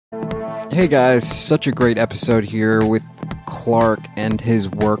Hey guys, such a great episode here with Clark and his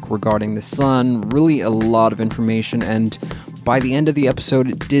work regarding the sun. Really a lot of information, and by the end of the episode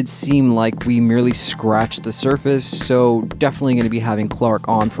it did seem like we merely scratched the surface, so definitely going to be having Clark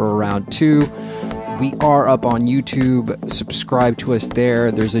on for a round 2. We are up on YouTube. Subscribe to us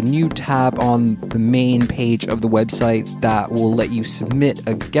there. There's a new tab on the main page of the website that will let you submit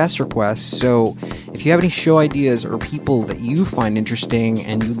a guest request. So if you have any show ideas or people that you find interesting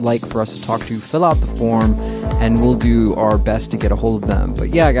and you'd like for us to talk to, fill out the form and we'll do our best to get a hold of them. But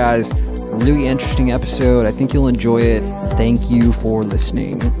yeah, guys, really interesting episode. I think you'll enjoy it. Thank you for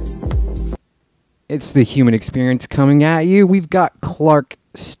listening. It's the Human Experience coming at you. We've got Clark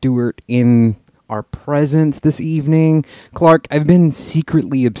Stewart in our presence this evening. Clark, I've been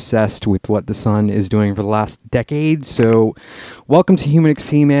secretly obsessed with what the sun is doing for the last decade, so welcome to Human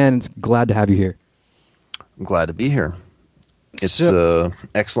XP, man. It's glad to have you here. I'm glad to be here. It's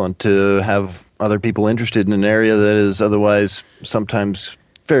excellent to have other people interested in an area that is otherwise sometimes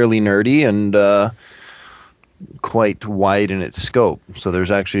fairly nerdy and quite wide in its scope. So there's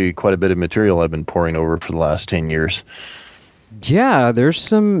actually quite a bit of material I've been poring over for the last 10 years. Yeah, there's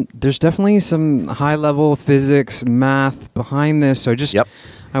definitely some high-level physics, math behind this. So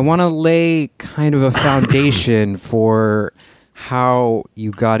I want to lay kind of a foundation for how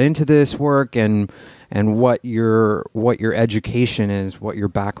you got into this work and what your education is, what your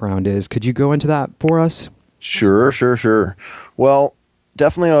background is. Could you go into that for us? Sure. Well,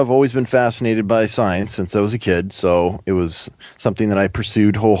 definitely I've always been fascinated by science since I was a kid, so it was something that I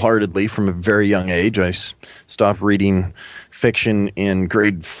pursued wholeheartedly from a very young age. I stopped reading fiction in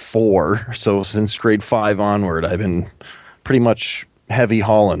grade 4, so since grade 5 onward, I've been pretty much heavy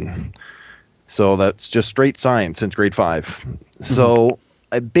hauling. So that's just straight science since grade 5. Mm-hmm. So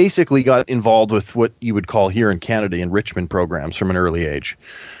I basically got involved with what you would call here in Canada enrichment programs from an early age.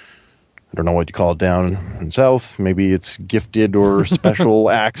 I don't know what you call it down in South. Maybe it's gifted or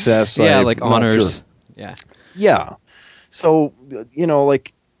special access. Yeah, like honors. Sure. Yeah. So,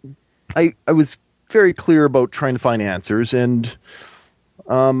 I was very clear about trying to find answers and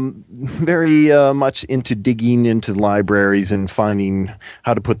very much into digging into libraries and finding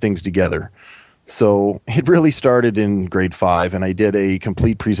how to put things together. So it really started in grade 5, and I did a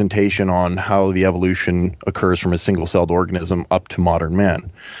complete presentation on how the evolution occurs from a single-celled organism up to modern man.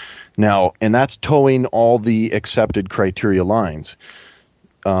 Now, and that's towing all the accepted criteria lines.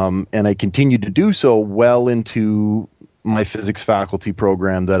 And I continued to do so well into my physics faculty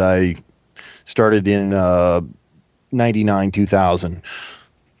program that I started in 99, 2000.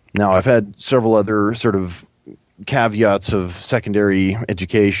 Now, I've had several other sort of caveats of secondary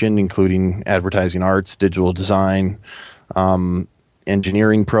education, including advertising arts, digital design,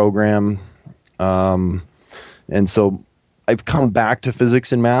 engineering program. And so I've come back to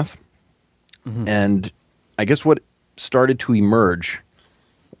physics and math. Mm-hmm. And I guess what started to emerge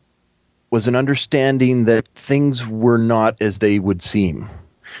was an understanding that things were not as they would seem.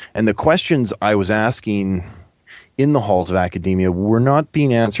 And the questions I was asking in the halls of academia were not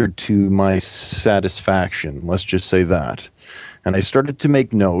being answered to my satisfaction, let's just say that. And I started to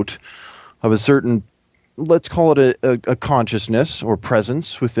make note of a certain, let's call it a consciousness or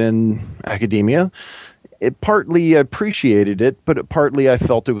presence within academia. It partly appreciated it, but partly I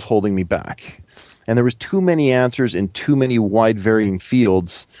felt it was holding me back. And there was too many answers in too many wide varying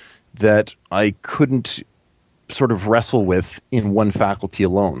fields that I couldn't sort of wrestle with in one faculty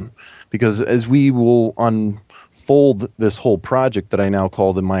alone. Because as we will unfold this whole project that I now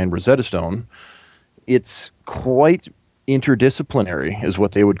call the Mayan Rosetta Stone, it's quite interdisciplinary is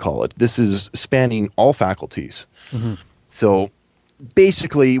what they would call it. This is spanning all faculties. Mm-hmm. So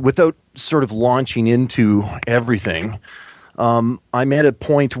basically, without sort of launching into everything, I'm at a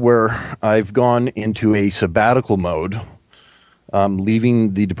point where I've gone into a sabbatical mode,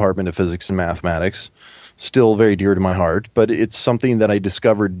 leaving the Department of Physics and Mathematics, still very dear to my heart, but it's something that I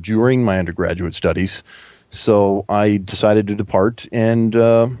discovered during my undergraduate studies. So I decided to depart and...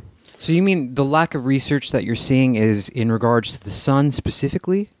 So you mean the lack of research that you're seeing is in regards to the sun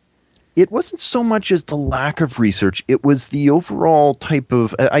specifically? It wasn't so much as the lack of research. It was the overall type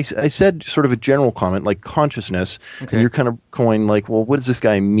of, I said sort of a general comment, like consciousness. Okay. And you're kind of going like, well, what does this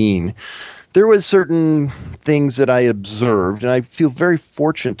guy mean? There was certain things that I observed, and I feel very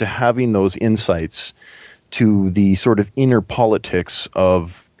fortunate to having those insights to the sort of inner politics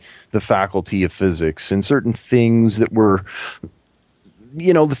of the Faculty of Physics and certain things that were,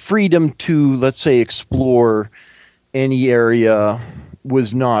 the freedom to, let's say, explore any area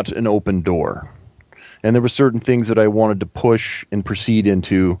was not an open door. And there were certain things that I wanted to push and proceed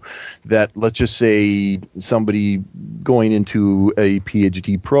into that, let's just say somebody going into a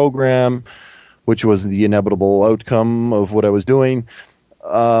PhD program, which was the inevitable outcome of what I was doing.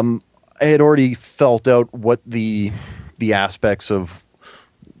 I had already felt out what the aspects of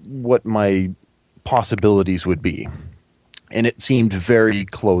what my possibilities would be. And it seemed very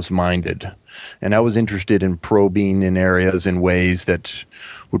close-minded. And I was interested in probing in areas in ways that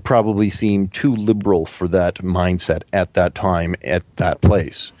would probably seem too liberal for that mindset at that time, at that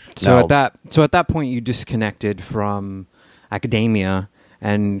place. So at that point, you disconnected from academia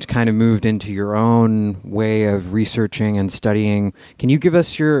and kind of moved into your own way of researching and studying. Can you go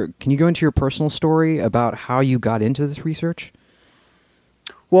into your personal story about how you got into this research?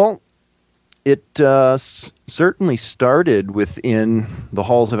 Well, it certainly started within the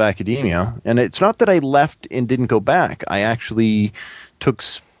halls of academia, and it's not that I left and didn't go back. I actually took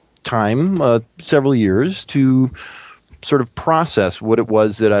time, several years, to sort of process what it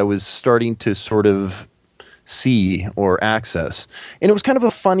was that I was starting to sort of see or access. And it was kind of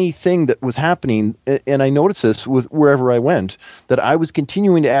a funny thing that was happening, and I noticed this with wherever I went, that I was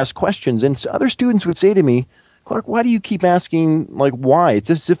continuing to ask questions, and other students would say to me, "Clark, why do you keep asking, like, why?" It's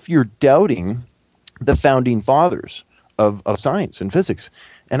as if you're doubting the founding fathers of science and physics.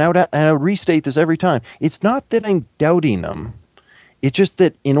 And I would restate this every time. It's not that I'm doubting them. It's just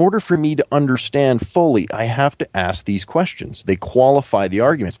that in order for me to understand fully, I have to ask these questions. They qualify the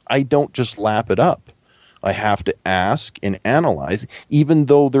arguments. I don't just lap it up. I have to ask and analyze, even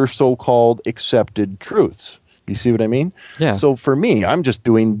though they're so-called accepted truths. You see what I mean? Yeah. So for me, I'm just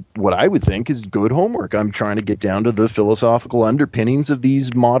doing what I would think is good homework. I'm trying to get down to the philosophical underpinnings of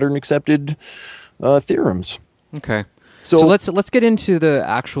these modern accepted theorems. Okay. So let's get into the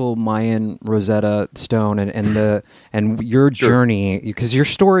actual Mayan Rosetta Stone and your journey, because your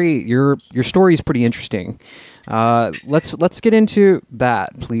story is pretty interesting. Let's get into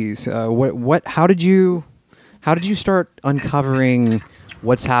that, please. How did you start uncovering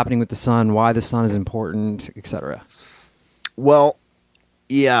what's happening with the sun, why the sun is important, etc.? Well,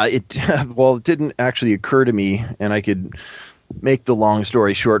 yeah, it didn't actually occur to me, and I could make the long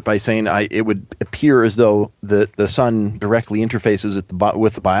story short by saying it would appear as though the sun directly interfaces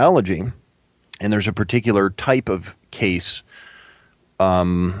with the biology, and there's a particular type of case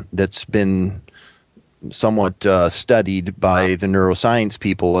that's been somewhat studied by the neuroscience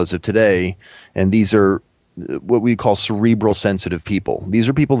people as of today, and these are what we call cerebral sensitive people. These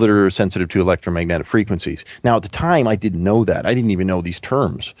are people that are sensitive to electromagnetic frequencies. Now, at the time, I didn't know that. I didn't even know these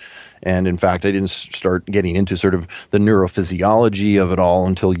terms. And in fact, I didn't start getting into sort of the neurophysiology of it all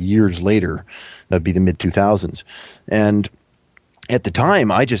until years later. That'd be the mid-2000s. And at the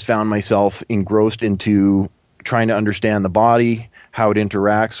time, I just found myself engrossed into trying to understand the body, how it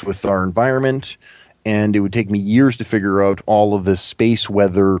interacts with our environment, and it would take me years to figure out all of the space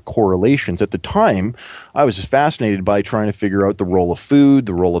weather correlations. At the time, I was just fascinated by trying to figure out the role of food,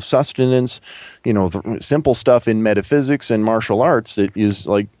 the role of sustenance, the simple stuff in metaphysics and martial arts that is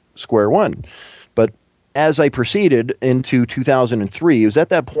like square one. But as I proceeded into 2003, it was at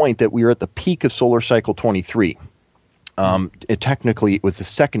that point that we were at the peak of solar cycle 23. Technically, it was the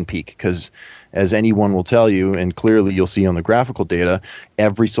second peak because, as anyone will tell you, and clearly you'll see on the graphical data,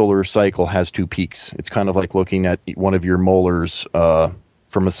 every solar cycle has two peaks. It's kind of like looking at one of your molars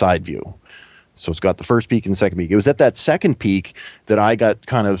from a side view. So it's got the first peak and the second peak. It was at that second peak that I got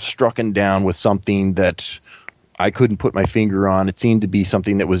kind of strucken down with something that I couldn't put my finger on. It seemed to be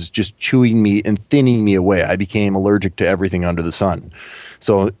something that was just chewing me and thinning me away. I became allergic to everything under the sun.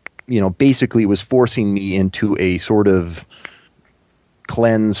 So basically it was forcing me into a sort of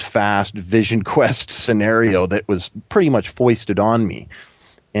cleanse, fast, vision quest scenario that was pretty much foisted on me.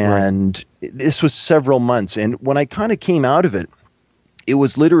 And This was several months. And when I kind of came out of it, it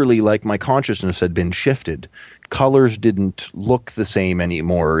was literally like my consciousness had been shifted. Colors didn't look the same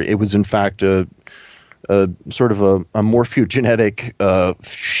anymore. It was, in fact, a sort of a morphogenetic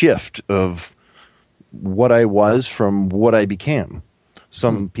shift of what I was from what I became.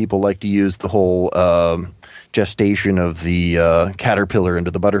 Some people like to use the whole gestation of the caterpillar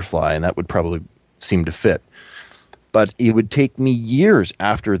into the butterfly, and that would probably seem to fit. But it would take me years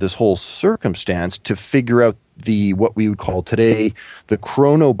after this whole circumstance to figure out what we would call today the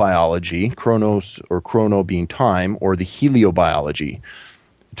chronobiology, chronos or chrono being time, or the heliobiology.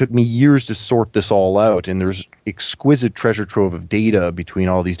 It took me years to sort this all out, and there's exquisite treasure trove of data between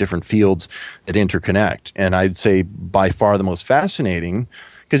all these different fields that interconnect. And I'd say by far the most fascinating,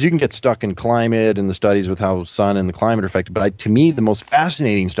 because you can get stuck in climate and the studies with how sun and the climate are affected, but to me the most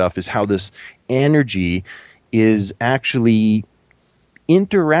fascinating stuff is how this energy is actually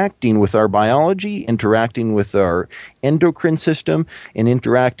interacting with our biology, interacting with our endocrine system, and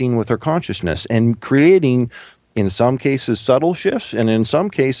interacting with our consciousness, and creating, in some cases, subtle shifts, and in some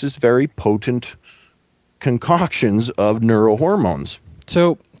cases, very potent concoctions of neurohormones.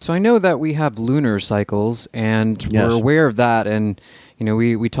 So I know that we have lunar cycles, and Yes. we're aware of that, and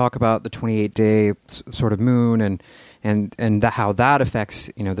we talk about the 28-day sort of moon, and how that affects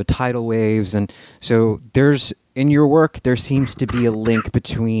the tidal waves, and so in your work there seems to be a link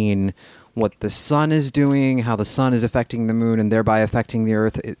between what the sun is doing, how the sun is affecting the moon, and thereby affecting the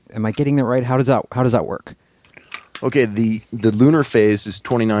Earth. Am I getting that right? How does that work? Okay, the lunar phase is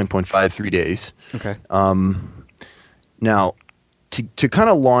 29.53 days. Okay. Now, to kind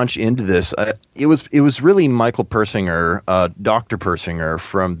of launch into this, it was really Michael Persinger, Dr. Persinger,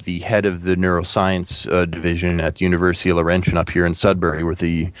 from the head of the neuroscience division at the University of Laurentian up here in Sudbury, where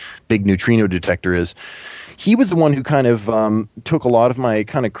the big neutrino detector is. He was the one who kind of took a lot of my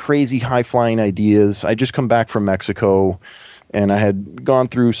kind of crazy high-flying ideas. I just come back from Mexico, and I had gone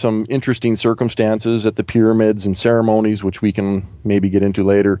through some interesting circumstances at the pyramids and ceremonies, which we can maybe get into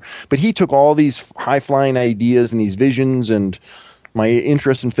later. But he took all these high-flying ideas and these visions and my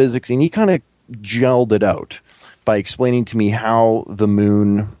interest in physics, and he kind of gelled it out by explaining to me how the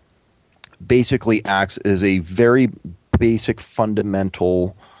moon basically acts as a very basic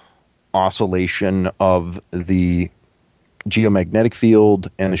fundamental oscillation of the geomagnetic field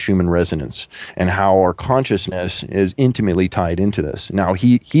and the Schumann resonance, and how our consciousness is intimately tied into this. Now,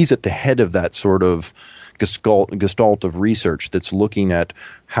 he's at the head of that sort of gestalt of research that's looking at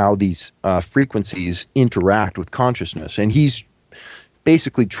how these frequencies interact with consciousness, and he's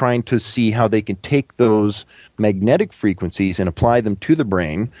basically trying to see how they can take those magnetic frequencies and apply them to the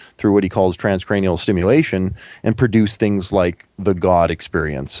brain through what he calls transcranial stimulation and produce things like the God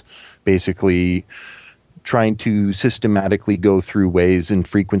experience. Basically trying to systematically go through waves and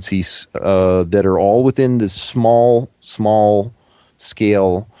frequencies that are all within this small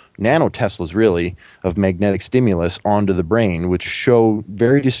scale, nanoteslas really, of magnetic stimulus onto the brain, which show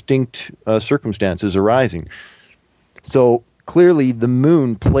very distinct circumstances arising. So clearly, the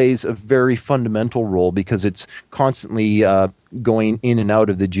moon plays a very fundamental role because it's constantly going in and out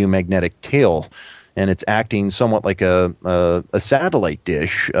of the geomagnetic tail, and it's acting somewhat like a satellite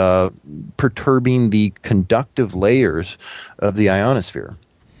dish, perturbing the conductive layers of the ionosphere.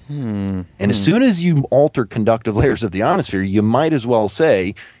 And as soon as you alter conductive layers of the ionosphere, you might as well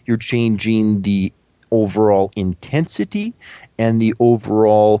say you're changing the overall intensity, and the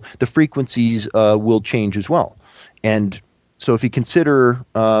frequencies will change as well. And so if you consider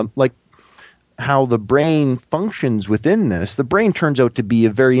like how the brain functions within this, the brain turns out to be a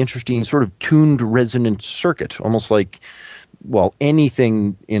very interesting sort of tuned resonant circuit, almost like, well,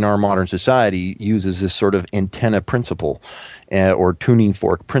 anything in our modern society uses this sort of antenna principle or tuning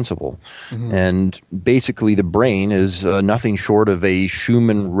fork principle. Mm-hmm. And basically the brain is nothing short of a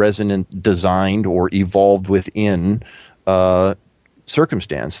Schumann resonant designed or evolved within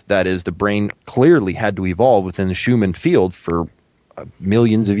circumstance. That is, the brain clearly had to evolve within the Schumann field for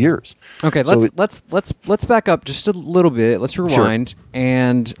millions of years. Okay, so let's back up just a little bit. Let's rewind. Sure.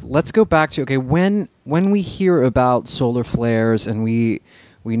 And let's go back to when we hear about solar flares and we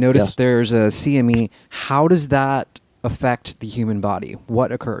notice there's a CME, how does that affect the human body?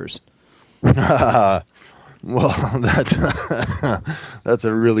 What occurs? Well, that's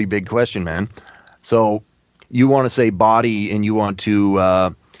a really big question, man. So you want to say body, and you want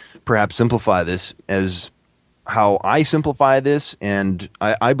to perhaps simplify this as how I simplify this, and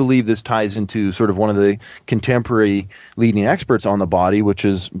I believe this ties into sort of one of the contemporary leading experts on the body, which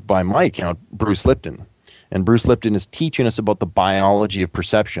is, by my account, Bruce Lipton. And Bruce Lipton is teaching us about the biology of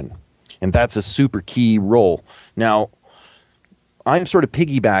perception, and that's a super key role. Now, I'm sort of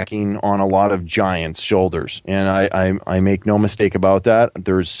piggybacking on a lot of giants' shoulders, and I make no mistake about that.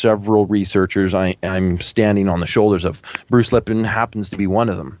 There's several researchers I'm standing on the shoulders of. Bruce Lipton happens to be one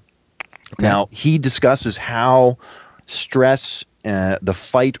of them. Okay. Now, he discusses how stress, the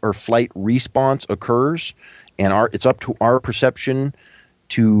fight or flight response occurs, and it's up to our perception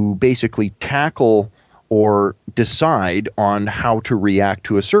to basically tackle or decide on how to react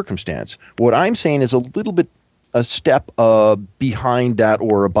to a circumstance. What I'm saying is a little bit a step behind that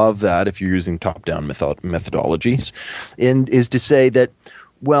or above that, if you're using top-down methodologies, and is to say that,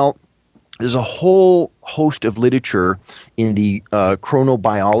 well, there's a whole host of literature in the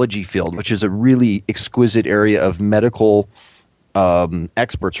chronobiology field, which is a really exquisite area of medical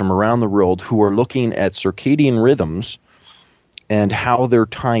experts from around the world who are looking at circadian rhythms and how they're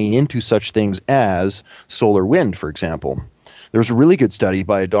tying into such things as solar wind, for example. There was a really good study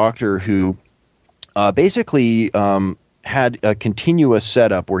by a doctor who basically had a continuous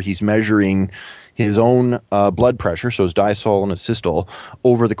setup where he's measuring his own blood pressure, so his diastole and his systole,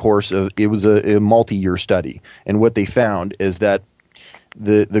 over the course of, it was a multi-year study. And what they found is that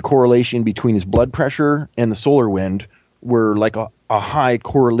the correlation between his blood pressure and the solar wind were like a high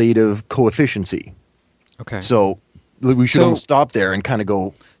correlative coefficiency. Okay. So we should almost stop there and kind of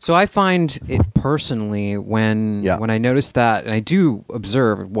go. So I find it personally when I notice that, and I do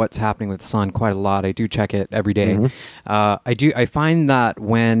observe what's happening with the sun quite a lot. I do check it every day. Mm-hmm. I find that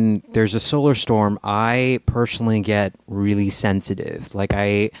when there's a solar storm, I personally get really sensitive. Like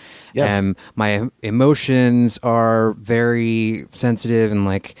my emotions are very sensitive, and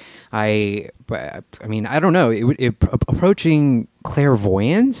like I mean, I don't know. Approaching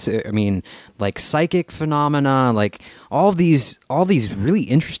clairvoyance. I mean, like psychic phenomena, like all these really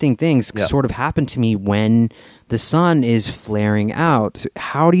interesting things sort of happen to me when the sun is flaring out. So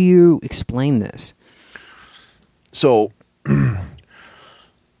how do you explain this? So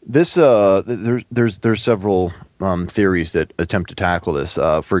this there's several theories that attempt to tackle this.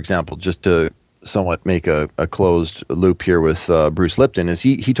 For example, just to somewhat make a closed loop here with Bruce Lipton, is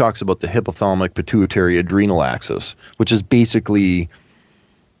he talks about the hypothalamic pituitary adrenal axis, which is basically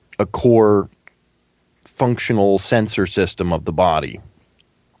a core functional sensor system of the body.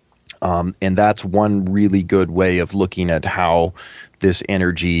 And that's one really good way of looking at how this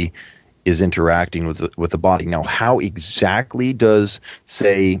energy is interacting with the body. Now, how exactly does,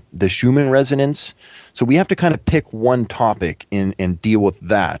 say, the Schumann resonance? So we have to kind of pick one topic and deal with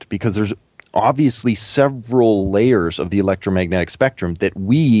that, because there's obviously several layers of the electromagnetic spectrum that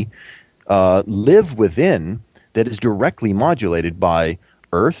we live within that is directly modulated by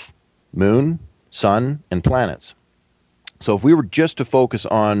Earth, Moon, Sun, and planets. So if we were just to focus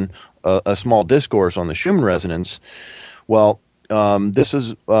on a small discourse on the Schumann resonance, well, this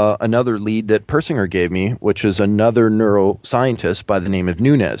is another lead that Persinger gave me, which is another neuroscientist by the name of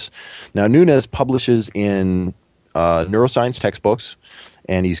Nunes. Now, Nunes publishes in neuroscience textbooks,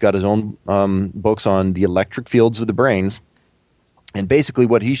 and he's got his own books on the electric fields of the brain. And basically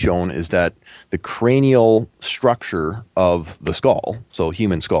what he's shown is that the cranial structure of the skull, so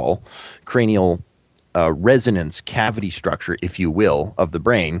human skull, cranial resonance cavity structure, if you will, of the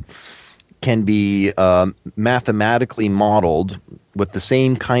brain, can be mathematically modeled with the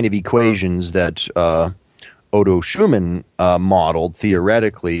same kind of equations that Otto Schumann modeled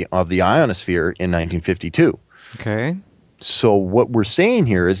theoretically of the ionosphere in 1952. Okay. So what we're saying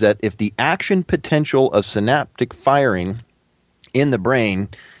here is that if the action potential of synaptic firing in the brain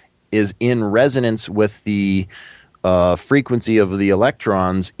is in resonance with the frequency of the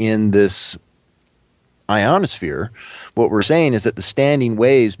electrons in this ionosphere, what we're saying is that the standing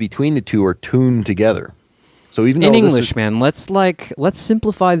waves between the two are tuned together. So even in English, man, let's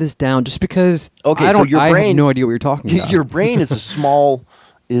simplify this down, just because I have no idea what you're talking about. Your brain is a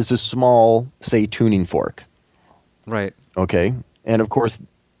small, say, tuning fork. Right. Okay. And of course,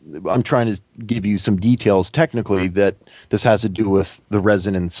 I'm trying to give you some details technically that this has to do with the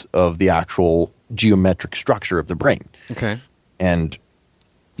resonance of the actual geometric structure of the brain. Okay. And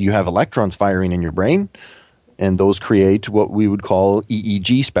you have electrons firing in your brain, and those create what we would call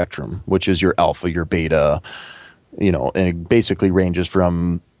EEG spectrum, which is your alpha, your beta, and it basically ranges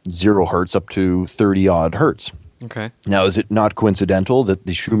from 0 hertz up to 30 odd hertz. Okay. Now, is it not coincidental that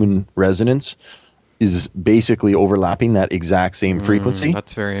the Schumann resonance is basically overlapping that exact same frequency?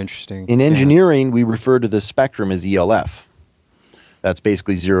 That's very interesting. In engineering, we refer to this spectrum as ELF. That's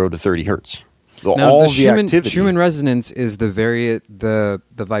basically 0 to 30 hertz. So now, all the Schumann resonance is the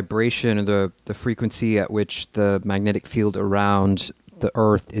vibration, or the frequency at which the magnetic field around the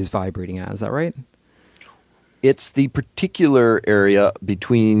Earth is vibrating at. Is that right? It's the particular area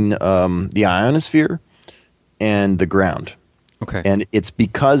between the ionosphere and the ground. Okay. And it's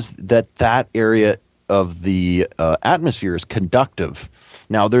because that area of the atmosphere is conductive.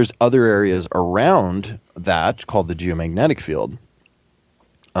 Now, there's other areas around that called the geomagnetic field,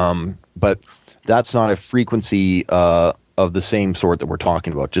 but that's not a frequency of the same sort that we're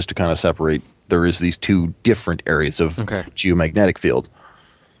talking about. Just to kind of separate, there is these two different areas of geomagnetic field.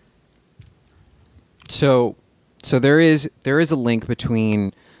 So there is a link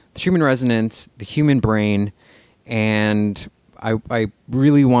between the Schumann resonance, the human brain, and I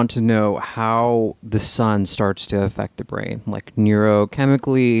really want to know how the sun starts to affect the brain, like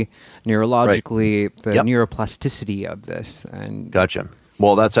neurochemically, neurologically, the neuroplasticity of this. And gotcha.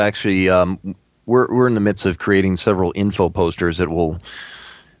 Well, that's actually we're in the midst of creating several info posters that will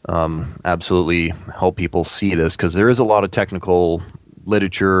absolutely help people see this, because there is a lot of technical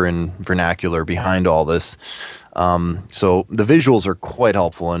literature and vernacular behind all this. So the visuals are quite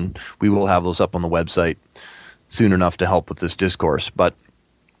helpful, and we will have those up on the website. soon enough to help with this discourse. But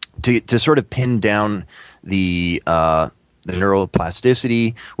to sort of pin down the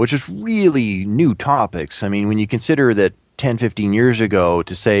neuroplasticity, which is really new topics. I mean, when you consider that 10, 15 years ago,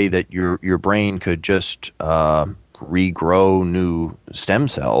 to say that your brain could just regrow new stem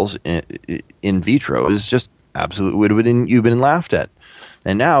cells in vitro is just absolutely you've been laughed at.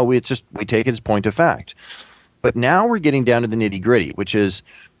 And now we take it as point of fact. But now we're getting down to the nitty gritty, which is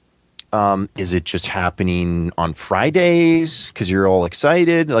it just happening on Fridays because you're all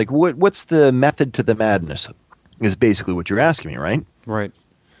excited? Like, what's the method to the madness? Is basically what you're asking me, right? Right.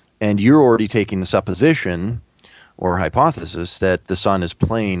 And you're already taking the supposition or hypothesis that the sun is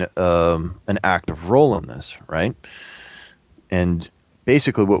playing an active role in this, right? And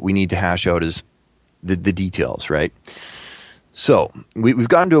basically what we need to hash out is the details, right? So we've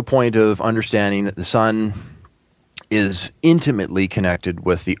gotten to a point of understanding that the sun is intimately connected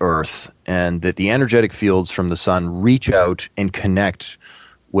with the earth and that the energetic fields from the sun reach out and connect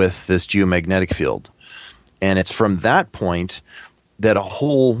with this geomagnetic field. And it's from that point that a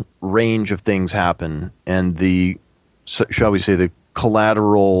whole range of things happen, and shall we say, the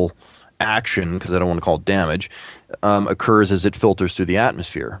collateral action, because I don't want to call it damage, occurs as it filters through the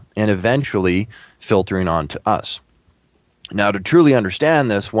atmosphere and eventually filtering onto us. Now, to truly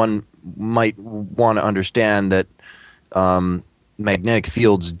understand this, one might want to understand that magnetic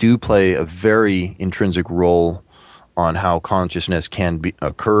fields do play a very intrinsic role on how consciousness can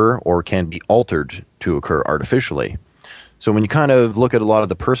occur or can be altered to occur artificially. So when you kind of look at a lot of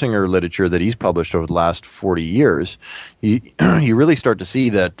the Persinger literature that he's published over the last 40 years, you really start to see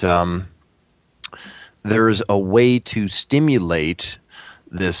that there's a way to stimulate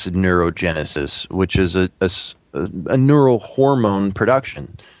this neurogenesis, which is a neurohormone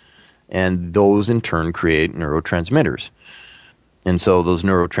production. And those in turn create neurotransmitters. And so those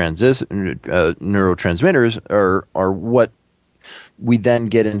neurotransmitters are what we then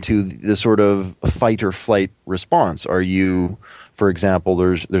get into the sort of fight or flight response. Are you, for example,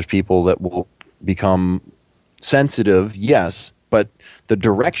 there's people that will become sensitive, yes, but the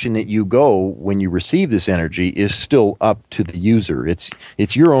direction that you go when you receive this energy is still up to the user. It's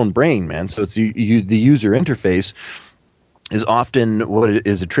your own brain, man. So it's the user interface is often what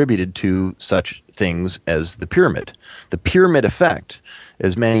is attributed to such things as the pyramid. The pyramid effect,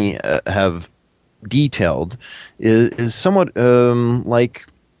 as many have detailed, is somewhat like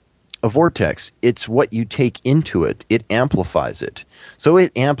a vortex. It's what you take into it. It amplifies it. So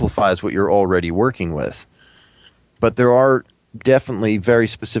it amplifies what you're already working with. But there are definitely very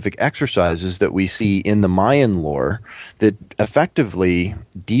specific exercises that we see in the Mayan lore that effectively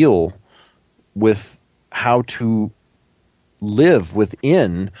deal with how to live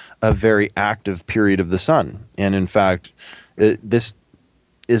within a very active period of the sun. And in fact, this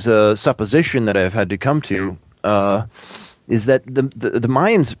is a supposition that I've had to come to, is that the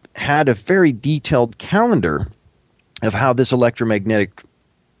Mayans had a very detailed calendar of how this electromagnetic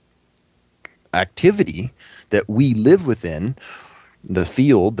activity that we live within, the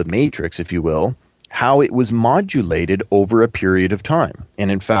field, the matrix, if you will, how it was modulated over a period of time. And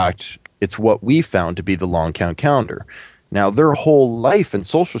in fact, it's what we found to be the long count calendar. Now, their whole life and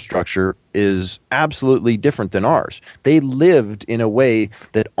social structure is absolutely different than ours. They lived in a way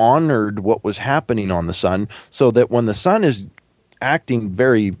that honored what was happening on the sun, so that when the sun is acting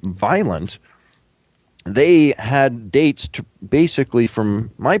very violent, they had dates to basically,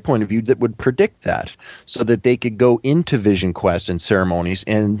 from my point of view, that would predict that, so that they could go into vision quests and ceremonies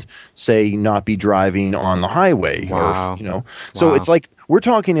and, say, not be driving on the highway. Wow. Or, So it's like we're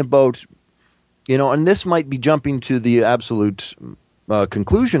talking about, and this might be jumping to the absolute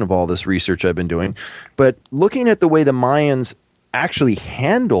conclusion of all this research I've been doing, but looking at the way the Mayans actually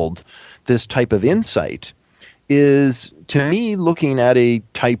handled this type of insight is, to me, looking at a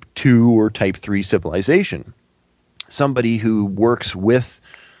type 2 or type 3 civilization. Somebody who works with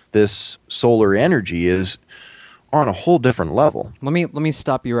this solar energy is on a whole different level. Let me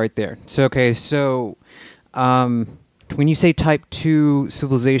stop you right there. So when you say type 2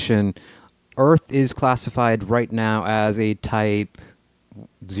 civilization, Earth is classified right now as a type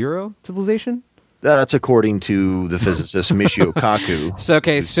 0 civilization? That's according to the physicist Michio Kaku.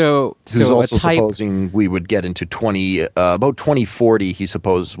 Who's also supposing we would get into about 2040. He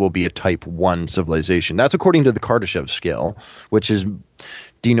supposes will be a type 1 civilization. That's according to the Kardashev scale, which is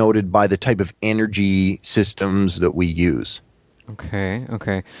denoted by the type of energy systems that we use.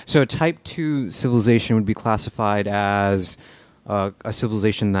 Okay. So a type 2 civilization would be classified as a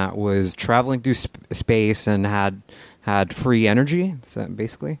civilization that was traveling through space and had free energy. Is that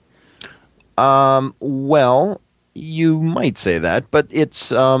basically? Well, you might say that, but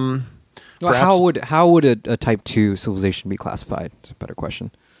it's Well, how would a Type 2 civilization be classified? It's a better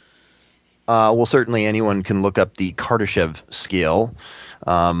question. Well, certainly anyone can look up the Kardashev scale,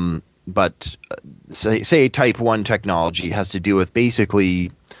 but say Type 1 technology has to do with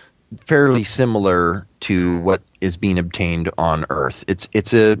basically fairly similar to what is being obtained on Earth. It's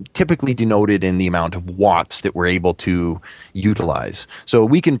typically denoted in the amount of watts that we're able to utilize. So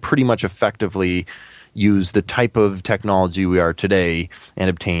we can pretty much effectively use the type of technology we are today and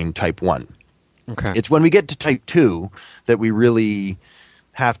obtain Type 1. Okay. It's when we get to Type 2 that we really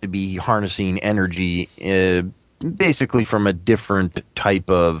have to be harnessing energy basically from a different type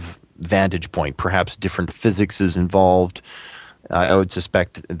of vantage point. Perhaps different physics is involved. I would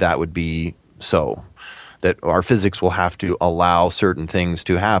suspect that would be so, that our physics will have to allow certain things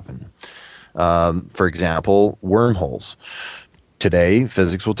to happen. For example, wormholes. Today,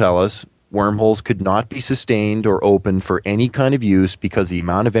 physics will tell us wormholes could not be sustained or opened for any kind of use because the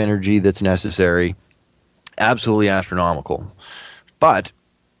amount of energy that's necessary, absolutely astronomical. But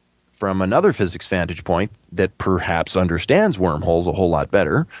from another physics vantage point that perhaps understands wormholes a whole lot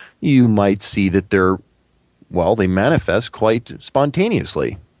better, you might see that they manifest quite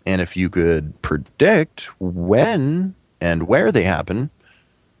spontaneously. And if you could predict when and where they happen,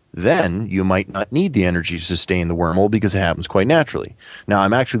 then you might not need the energy to sustain the wormhole because it happens quite naturally. Now,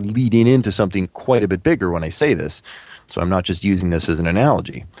 I'm actually leading into something quite a bit bigger when I say this, so I'm not just using this as an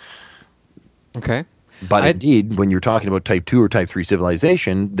analogy. Okay. But indeed, when you're talking about Type 2 or Type 3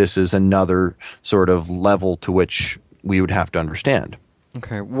 civilization, this is another sort of level to which we would have to understand.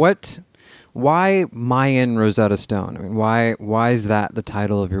 Okay. Why Mayan Rosetta Stone? I mean, why is that the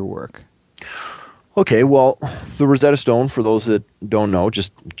title of your work? Okay, well, the Rosetta Stone, for those that don't know,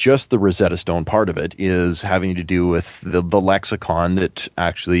 just the Rosetta Stone part of it is having to do with the lexicon that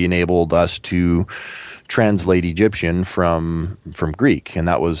actually enabled us to translate Egyptian from Greek, and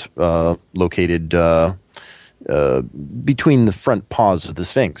that was located between the front paws of the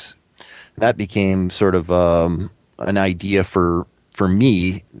Sphinx. That became sort of an idea for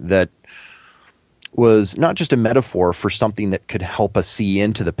me that was not just a metaphor for something that could help us see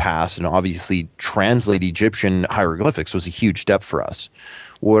into the past, and obviously translate Egyptian hieroglyphics was a huge step for us.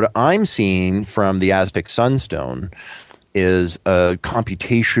 What I'm seeing from the Aztec Sunstone is a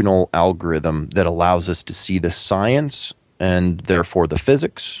computational algorithm that allows us to see the science and therefore the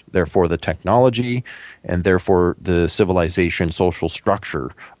physics, therefore the technology, and therefore the civilization social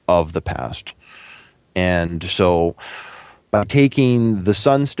structure of the past. And so by taking the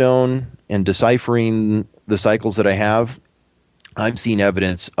Sunstone and deciphering the cycles that I have, I'm seeing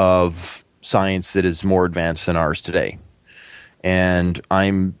evidence of science that is more advanced than ours today. And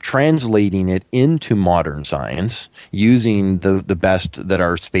I'm translating it into modern science using the best that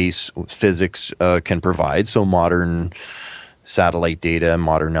our space physics can provide. So modern satellite data,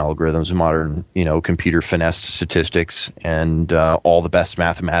 modern algorithms, modern, computer finessed statistics, and all the best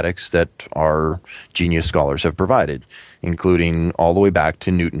mathematics that our genius scholars have provided, including all the way back to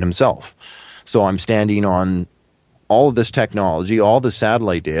Newton himself. So I'm standing on all of this technology, all the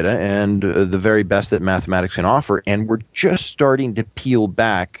satellite data, and the very best that mathematics can offer, and we're just starting to peel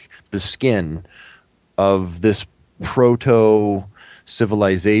back the skin of this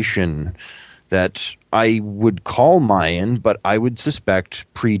proto-civilization that I would call Mayan, but I would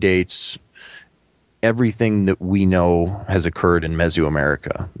suspect predates everything that we know has occurred in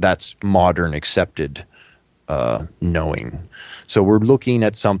Mesoamerica. That's modern accepted knowing. So we're looking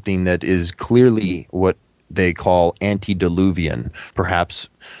at something that is clearly what they call antediluvian, perhaps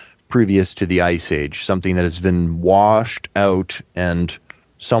previous to the Ice Age, something that has been washed out and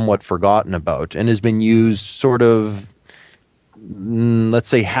somewhat forgotten about and has been used sort of, let's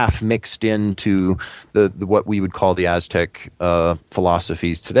say, half mixed into the what we would call the Aztec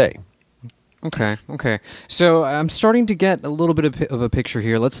philosophies today. Okay. So I'm starting to get a little bit of a picture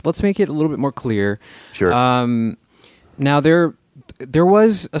here. Let's make it a little bit more clear. Sure. Now there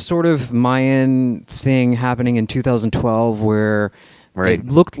was a sort of Mayan thing happening in 2012 where it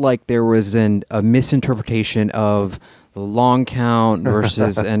looked like there was a misinterpretation of the long count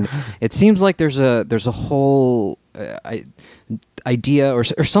versus, and it seems like there's a whole idea or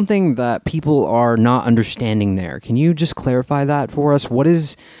something that people are not understanding there. Can you just clarify that for us? What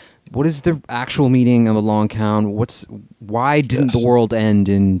is the actual meaning of a long count? Why didn't the world end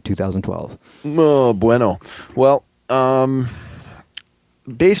in 2012? Oh, bueno. Well,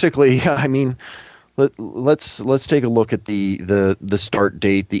 basically, I mean, let's take a look at the start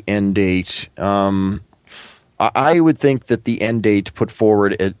date, the end date. I would think that the end date put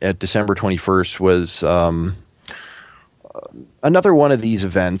forward at December 21st was another one of these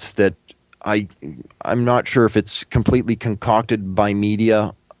events that I'm not sure if it's completely concocted by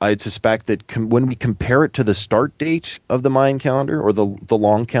media. I'd suspect that when we compare it to the start date of the Mayan calendar or the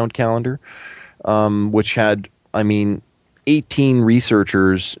long count calendar, which had, 18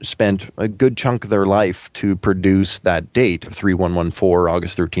 researchers spent a good chunk of their life to produce that date of 3114,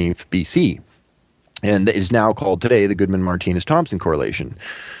 August 13th, BC, and is now called today the Goodman-Martinez-Thompson correlation.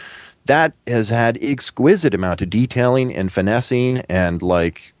 That has had exquisite amount of detailing and finessing, and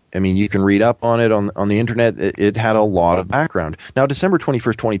you can read up on it on the internet. It had a lot of background. Now, December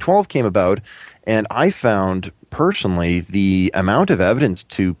 21st, 2012 came about, and I found personally the amount of evidence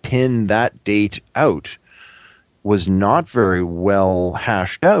to pin that date out was not very well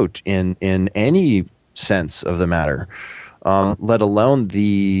hashed out in any sense of the matter, let alone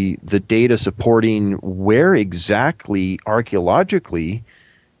the data supporting where exactly archaeologically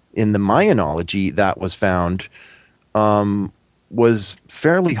in the Mayanology that was found was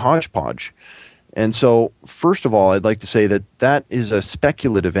fairly hodgepodge. And so, first of all, I'd like to say that is a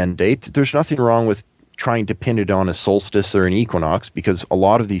speculative end date. There's nothing wrong with trying to pin it on a solstice or an equinox, because a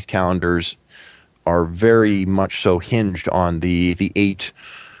lot of these calendars are very much so hinged on the 8,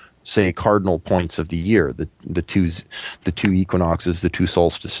 say, cardinal points of the year, the two equinoxes, the 2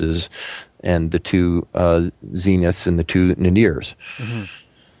 solstices, and the 2 zeniths and the 2 nadirs. Mm-hmm.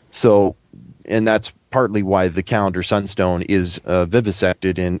 So, and that's partly why the calendar sunstone is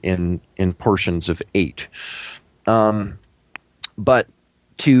vivisected in portions of 8. But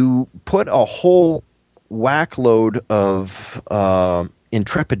to put a whole whack load of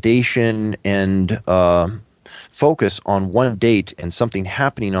intrepidation and focus on one date and something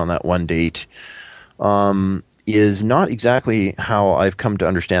happening on that one date is not exactly how I've come to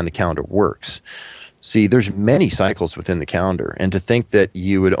understand the calendar works. See, there's many cycles within the calendar, and to think that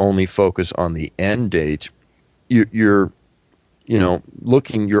you would only focus on the end date, you're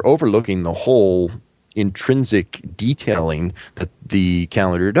overlooking the whole intrinsic detailing that the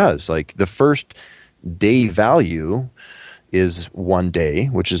calendar does. Like, the first day value is 1 day,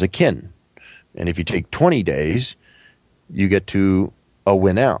 which is a kin. And if you take 20 days, you get to a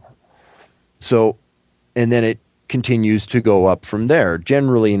winnow. So, and then it continues to go up from there,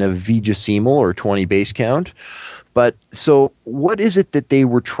 generally in a vigesimal or 20 base count. But so what is it that they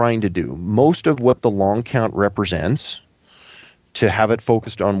were trying to do? Most of what the long count represents, to have it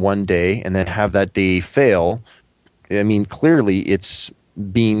focused on 1 day and then have that day fail, clearly it's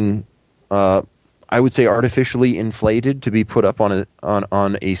being I would say artificially inflated to be put up on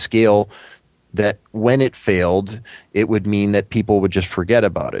a scale that when it failed, it would mean that people would just forget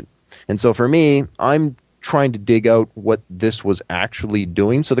about it. And so for me, I'm trying to dig out what this was actually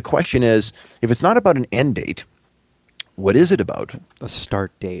doing. So the question is, if it's not about an end date, what is it about? A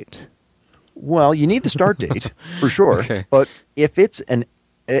start date. Well, you need the start date for sure. Okay. But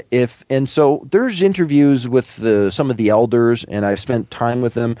so there's interviews with some of the elders, and I've spent time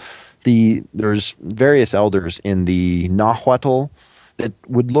with them. There's various elders in the Nahuatl that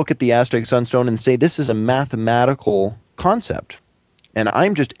would look at the Aztec sunstone and say this is a mathematical concept. And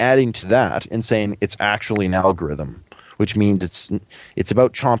I'm just adding to that and saying it's actually an algorithm, which means it's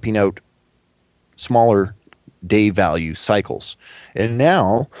about chomping out smaller day value cycles. And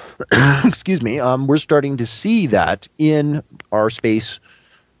now, we're starting to see that in our space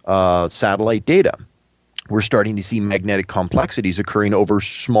satellite data. We're starting to see magnetic complexities occurring over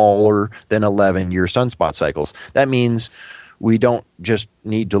smaller than 11-year sunspot cycles. That means we don't just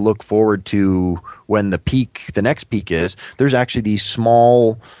need to look forward to when the next peak is. There's actually these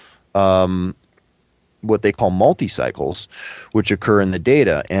small, what they call multi-cycles, which occur in the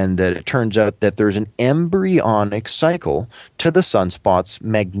data, and that it turns out that there's an embryonic cycle to the sunspot's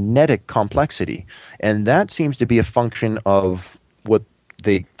magnetic complexity. And that seems to be a function of what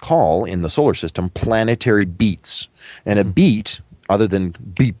they call in the solar system planetary beats. And a beat, other than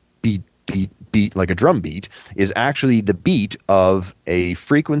beat, beat, beat, beat, like a drum beat, is actually the beat of a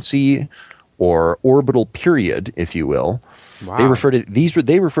frequency or orbital period, if you will. Wow. They refer to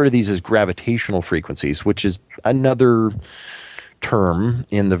these as gravitational frequencies, which is another term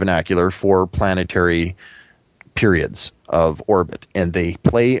in the vernacular for planetary periods of orbit. And they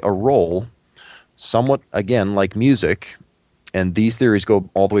play a role somewhat, again, like music. And these theories go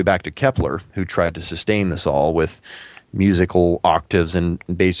all the way back to Kepler, who tried to sustain this all with musical octaves and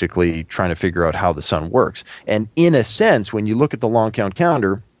basically trying to figure out how the sun works. And in a sense, when you look at the long count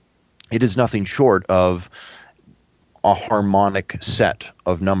calendar, it is nothing short of a harmonic set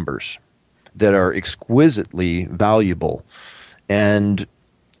of numbers that are exquisitely valuable. And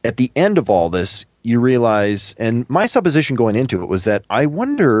at the end of all this, you realize, and my supposition going into it was that I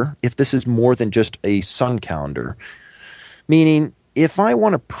wonder if this is more than just a sun calendar. Meaning, if I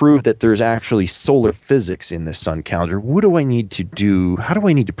want to prove that there's actually solar physics in this sun calendar, what do I need to do? How do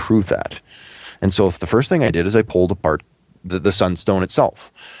I need to prove that? And so the first thing I did is I pulled apart the sunstone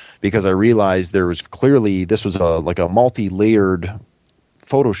itself, because I realized there was clearly, this was like a multi-layered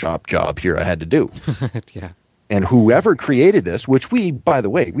Photoshop job here I had to do. Yeah. And whoever created this, which we, by the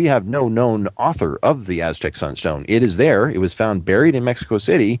way, we have no known author of the Aztec Sunstone. It is there. It was found buried in Mexico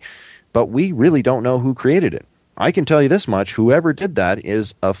City, but we really don't know who created it. I can tell you this much. Whoever did that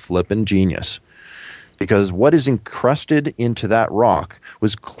is a flippin' genius. Because what is encrusted into that rock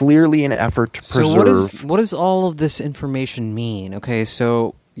was clearly an effort to preserve. So what does all of this information mean? Okay,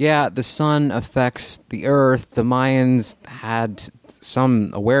 so yeah, the sun affects the earth. The Mayans had some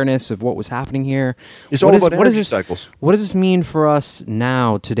awareness of what was happening here. It's all about energy cycles. What does this mean for us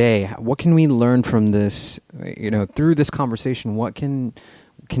now, today? What can we learn from this? Through this conversation, what can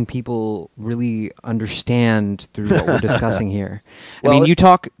people really understand through what we're discussing here? Well, I mean,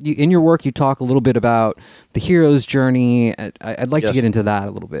 in your work, you talk a little bit about the hero's journey. I'd like to get into that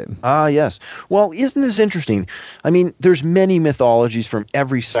a little bit. Yes. Well, isn't this interesting? I mean, there's many mythologies from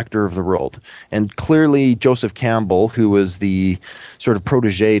every sector of the world. And clearly Joseph Campbell, who was the sort of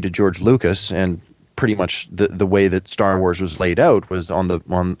protege to George Lucas, and pretty much the way that Star Wars was laid out was on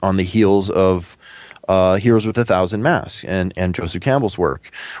the heels of Heroes with a Thousand Masks, and Joseph Campbell's work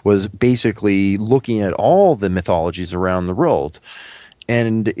was basically looking at all the mythologies around the world.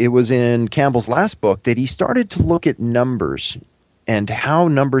 And it was in Campbell's last book that he started to look at numbers and how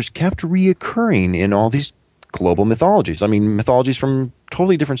numbers kept reoccurring in all these global mythologies. I mean, mythologies from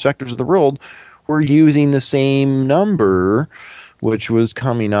totally different sectors of the world were using the same number, which was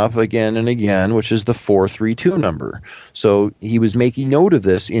coming up again and again, which is the 432 number. So he was making note of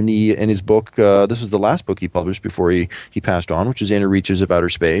this in his book. This is the last book he published before he passed on, which is Inner Reaches of Outer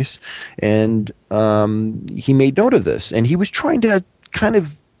Space. And he made note of this. And he was trying to kind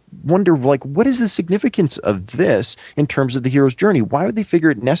of wonder, like, what is the significance of this in terms of the hero's journey? Why would they figure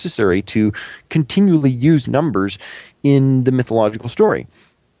it necessary to continually use numbers in the mythological story?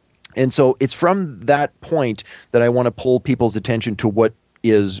 And so it's from that point that I want to pull people's attention to what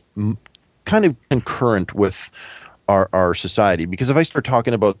is kind of concurrent with our society. Because if I start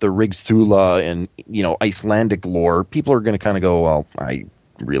talking about the Riggs Thula and, Icelandic lore, people are going to kind of go, well, I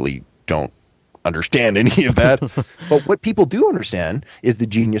really don't understand any of that. But what people do understand is the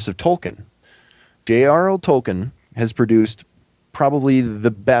genius of Tolkien. J.R.R. Tolkien has produced probably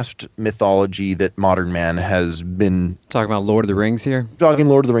the best mythology that modern man has been. Talking about Lord of the Rings here? Talking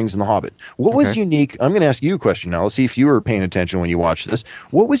Lord of the Rings and The Hobbit. What was unique? I'm going to ask you a question now. Let's see if you were paying attention when you watched this.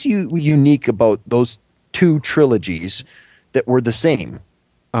 What was unique about those two trilogies that were the same?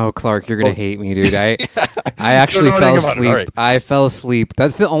 Oh, Clark, you're going to hate me, dude. I actually fell asleep. Right. I fell asleep.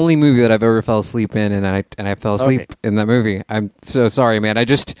 That's the only movie that I've ever fell asleep in, and I fell asleep in that movie. I'm so sorry, man.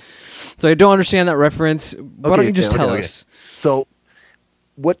 So I don't understand that reference. Why don't you just tell us? So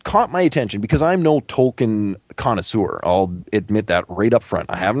what caught my attention, because I'm no Tolkien connoisseur, I'll admit that right up front.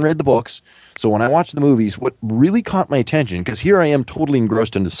 I haven't read the books. So when I watch the movies, what really caught my attention, because here I am totally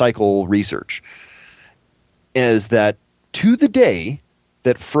engrossed into cycle research, is that to the day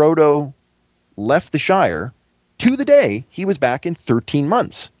that Frodo left the Shire, to the day he was back in 13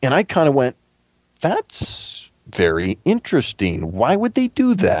 months. And I kind of went, that's very interesting. Why would they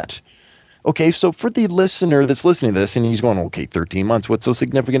do that? Okay, so for the listener that's listening to this and he's going, okay, 13 months, what's so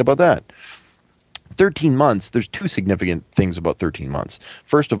significant about that? 13 months, there's two significant things about 13 months.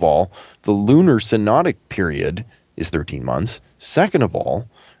 First of all, the lunar synodic period is 13 months. Second of all,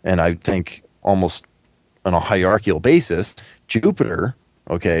 and I think almost on a hierarchical basis, Jupiter's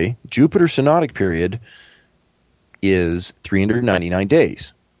synodic period is 399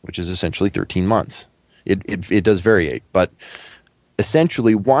 days, which is essentially 13 months. It does variate, but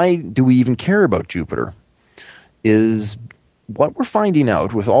essentially, why do we even care about Jupiter? Is what we're finding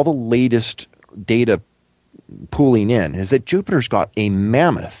out with all the latest data pooling in is that Jupiter's got a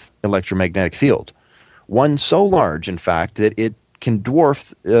mammoth electromagnetic field. One so large, in fact, that it can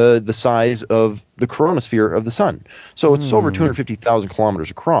dwarf the size of the coronosphere of the sun. So it's over 250,000 kilometers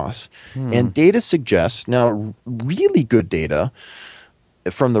across. And data suggests, now really good data,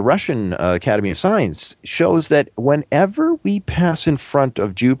 from the Russian Academy of Science shows that whenever we pass in front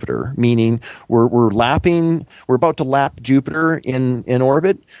of Jupiter, meaning we're about to lap Jupiter in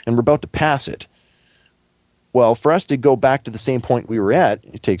orbit, and we're about to pass it. Well, for us to go back to the same point we were at,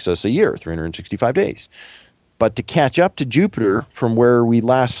 it takes us a year, 365 days. But to catch up to Jupiter from where we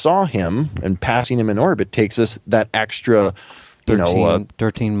last saw him and passing him in orbit takes us that extra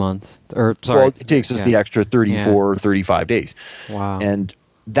 13 months. Or sorry. Well, it takes us the extra 34 or 35 days. Wow. And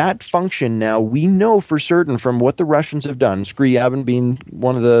that function now we know for certain from what the Russians have done, Scriabin being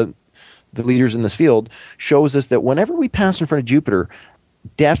one of the leaders in this field, shows us that whenever we pass in front of Jupiter,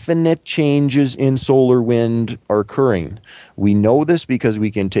 definite changes in solar wind are occurring. We know this because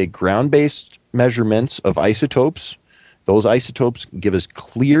we can take ground-based measurements of isotopes. Those isotopes give us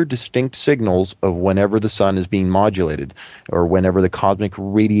clear, distinct signals of whenever the sun is being modulated or whenever the cosmic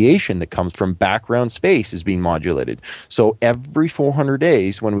radiation that comes from background space is being modulated. So every 400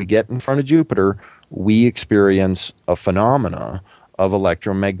 days when we get in front of Jupiter, we experience a phenomena of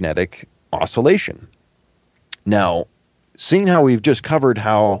electromagnetic oscillation. Now, seeing how we've just covered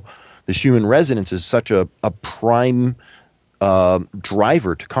how the Schumann resonance is such a prime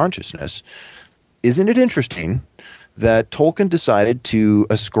driver to consciousness, isn't it interesting that Tolkien decided to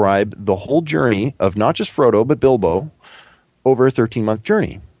ascribe the whole journey of not just Frodo, but Bilbo over a 13-month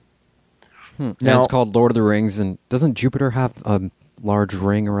journey? Now, and it's called Lord of the Rings, and doesn't Jupiter have a large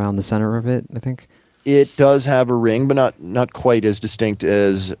ring around the center of it, I think? It does have a ring, but not quite as distinct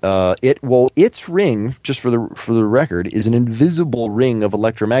as it. Well, its ring, just for the record, is an invisible ring of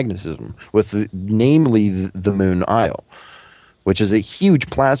electromagnetism, with namely the Moon Isle, which is a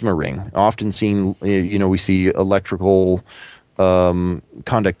huge plasma ring. Often seen, we see electrical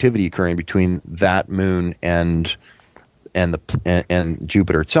conductivity occurring between that moon and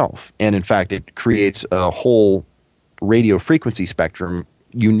Jupiter itself. And in fact, it creates a whole radio frequency spectrum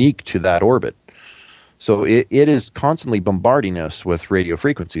unique to that orbit. So it is constantly bombarding us with radio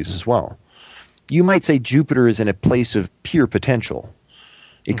frequencies as well. You might say Jupiter is in a place of pure potential.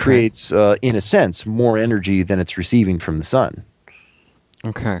 It creates, in a sense, more energy than it's receiving from the sun.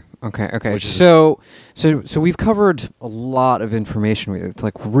 Okay. So we've covered a lot of information. It's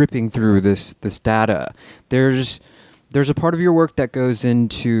like ripping through this data. There's a part of your work that goes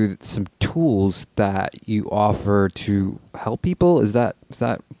into some tools that you offer to help people. Is that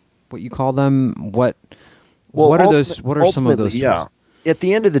what you call them? What are those? What are some of those? Yeah. At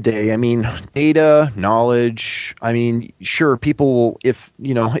the end of the day, I mean, data, knowledge. I mean, sure, people will, if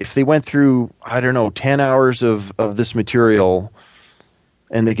they went through, 10 hours of this material,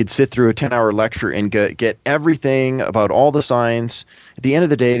 and they could sit through a 10-hour lecture and get everything about all the science. At the end of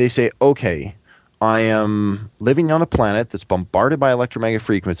the day, they say, okay, I am living on a planet that's bombarded by electromagnetic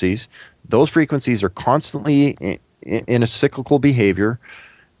frequencies. Those frequencies are constantly in a cyclical behavior.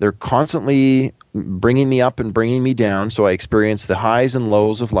 They're constantly bringing me up and bringing me down, so I experience the highs and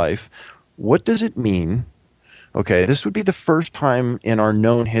lows of life. What does it mean? Okay, this would be the first time in our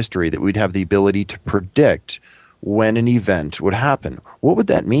known history that we'd have the ability to predict when an event would happen. What would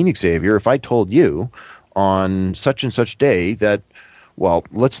that mean, Xavier, if I told you on such and such day that, well,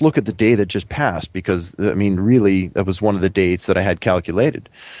 let's look at the day that just passed, because, I mean, really, that was one of the dates that I had calculated.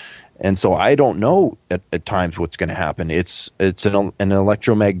 And so I don't know at times what's going to happen. It's an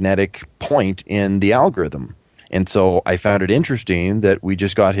electromagnetic point in the algorithm. And so I found it interesting that we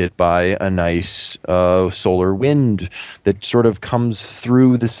just got hit by a nice solar wind that sort of comes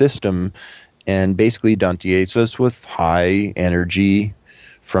through the system and basically dentiates us with high energy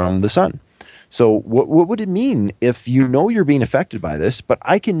from the sun. So what would it mean if you know you're being affected by this, but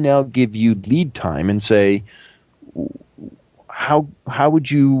I can now give you lead time and say, how would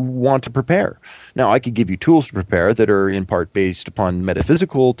you want to prepare? Now, I could give you tools to prepare that are in part based upon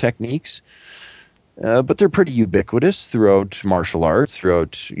metaphysical techniques, but they're pretty ubiquitous throughout martial arts,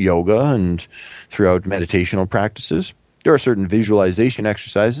 throughout yoga, and throughout meditational practices. There are certain visualization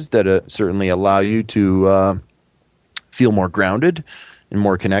exercises that certainly allow you to feel more grounded and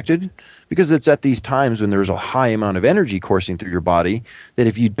more connected, because it's at these times when there's a high amount of energy coursing through your body that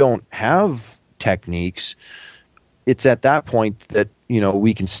if you don't have techniques, it's at that point that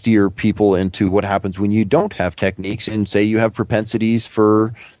we can steer people into what happens when you don't have techniques, and say you have propensities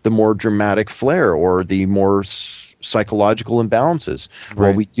for the more dramatic flare or the more psychological imbalances. Right.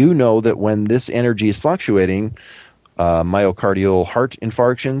 Well, we do know that when this energy is fluctuating, myocardial heart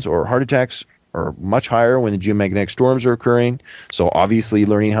infarctions or heart attacks are much higher when the geomagnetic storms are occurring. So obviously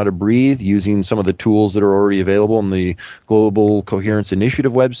learning how to breathe using some of the tools that are already available on the Global Coherence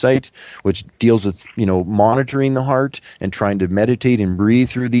Initiative website, which deals with, monitoring the heart and trying to meditate and breathe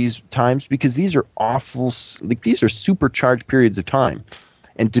through these times, because these are these are supercharged periods of time.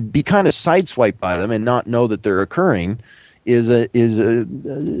 And to be kind of sideswiped by them and not know that they're occurring is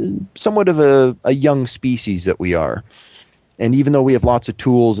somewhat of a young species that we are. And even though we have lots of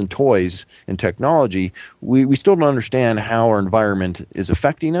tools and toys and technology, we still don't understand how our environment is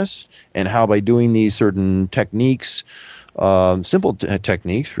affecting us, and how by doing these certain techniques, simple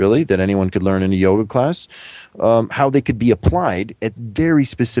techniques really that anyone could learn in a yoga class, how they could be applied at very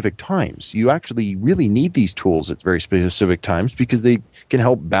specific times. You actually really need these tools at very specific times because they can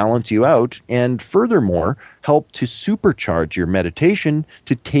help balance you out, and furthermore help to supercharge your meditation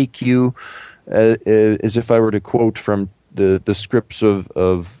to take you, as if I were to quote from the scripts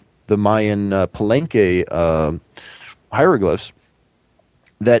of the Mayan Palenque hieroglyphs,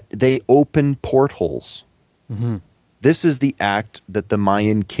 that they open portals. Mm-hmm. This is the act that the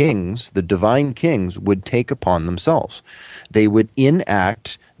Mayan kings, the divine kings, would take upon themselves. They would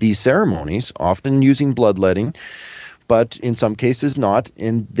enact these ceremonies, often using bloodletting, but in some cases not,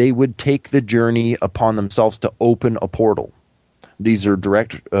 and they would take the journey upon themselves to open a portal. These are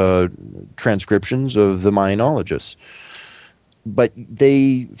direct transcriptions of the Mayanologists. But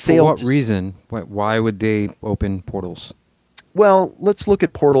they failed. For what reason? Why would they open portals? Well, let's look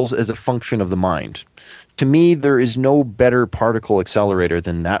at portals as a function of the mind. To me, there is no better particle accelerator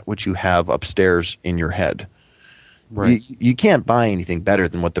than that which you have upstairs in your head. Right. You can't buy anything better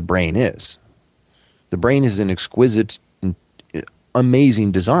than what the brain is. The brain is an exquisite,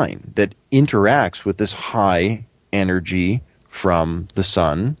 amazing design that interacts with this high energy from the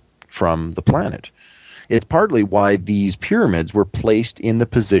sun, from the planet. It's partly why these pyramids were placed in the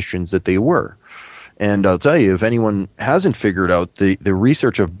positions that they were. And I'll tell you, if anyone hasn't figured out, the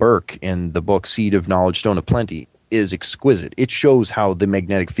research of Burke in the book Seed of Knowledge, Stone of Plenty is exquisite. It shows how the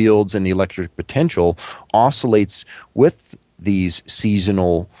magnetic fields and the electric potential oscillates with these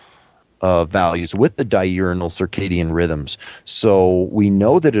seasonal values, with the diurnal circadian rhythms. So we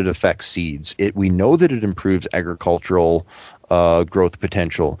know that it affects seeds. We know that it improves agricultural growth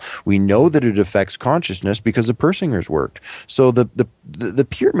potential. We know that it affects consciousness because the Persingers worked. So the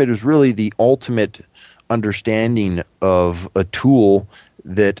pyramid is really the ultimate understanding of a tool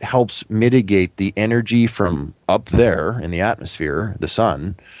that helps mitigate the energy from up there in the atmosphere, the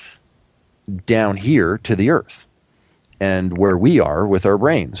sun, down here to the earth, and where we are with our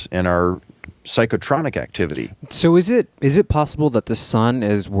brains and our psychotronic activity. So is it possible that the sun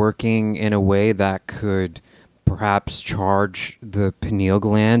is working in a way that could perhaps charge the pineal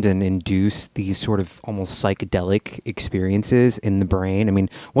gland and induce these sort of almost psychedelic experiences in the brain? I mean,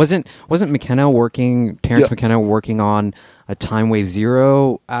 wasn't Terence McKenna working on a time wave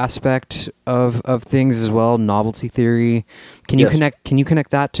zero aspect of things as well, novelty theory? Can you connect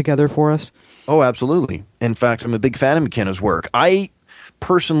that together for us? Oh, absolutely. In fact, I'm a big fan of McKenna's work. I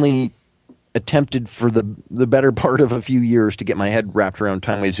personally attempted for the better part of a few years to get my head wrapped around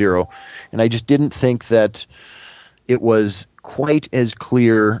time wave zero, and I just didn't think that it was quite as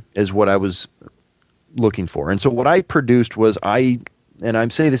clear as what I was looking for. And so what I produced was, and I'm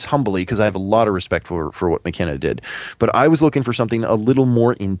saying this humbly because I have a lot of respect for what McKenna did, but I was looking for something a little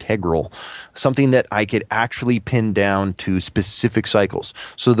more integral, something that I could actually pin down to specific cycles.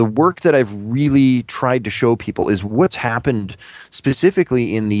 So the work that I've really tried to show people is what's happened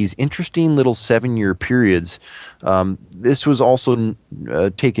specifically in these interesting little 7-year periods. This was also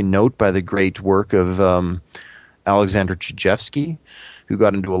taken note by the great work of Alexander Chejevsky, who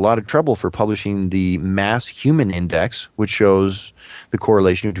got into a lot of trouble for publishing the Mass Human Index, which shows the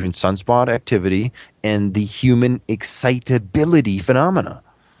correlation between sunspot activity and the human excitability phenomena.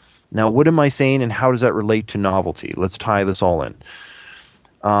 Now, what am I saying, and how does that relate to novelty? Let's tie this all in.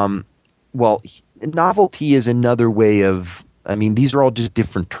 Well, novelty is another way of, these are all just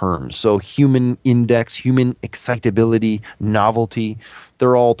different terms. So human index, human excitability, novelty,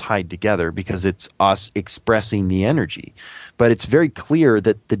 they're all tied together because it's us expressing the energy. But it's very clear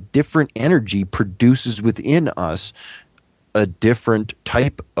that the different energy produces within us a different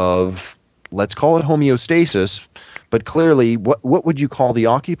type of, let's call it homeostasis, but clearly what would you call the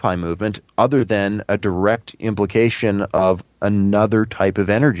Occupy movement other than a direct implication of another type of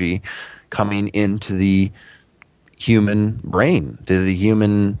energy coming into the human brain, to the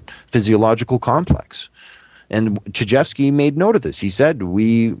human physiological complex? And Chejevsky made note of this. He said,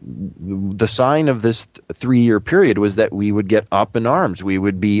 the sign of this 3-year period was that we would get up in arms. We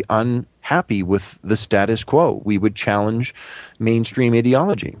would be unhappy with the status quo. We would challenge mainstream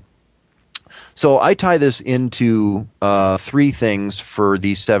ideology. So I tie this into 3 things for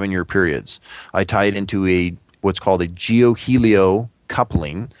these 7-year periods. I tie it into what's called a Geo Helio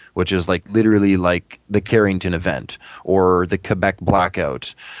coupling, which is literally like the Carrington event or the Quebec blackout.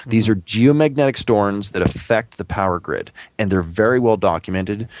 Mm-hmm. These are geomagnetic storms that affect the power grid, and they're very well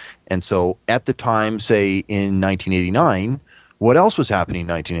documented. And so at the time, say in 1989, what else was happening in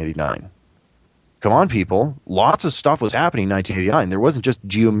 1989? come on, people. Lots of stuff was happening in 1989. There wasn't just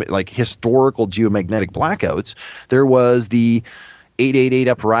historical geomagnetic blackouts. There was the 888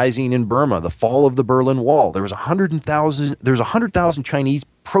 uprising in Burma, the fall of the Berlin Wall. There was 100,000 Chinese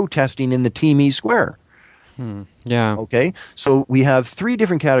protesting in the Tiananmen Square. Yeah. Okay. So we have three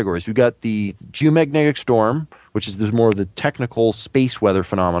different categories. We've got the geomagnetic storm, which is there's more of the technical space weather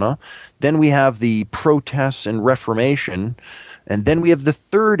phenomena. Then we have the protests and reformation. And then we have the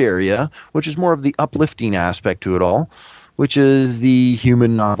third area, which is more of the uplifting aspect to it all, which is the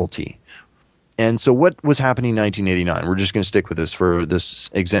human novelty. And so what was happening in 1989? We're just going to stick with this for this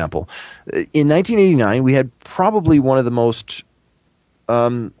example. In 1989, we had probably one of the most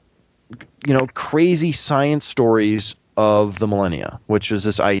crazy science stories of the millennia, which is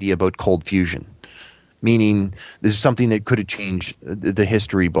this idea about cold fusion, meaning this is something that could have changed the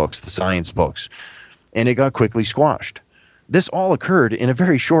history books, the science books, and it got quickly squashed. This all occurred in a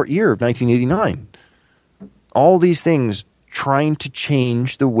very short year of 1989. All these things trying to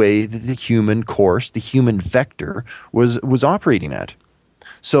change the way that the human course, the human vector, was operating at.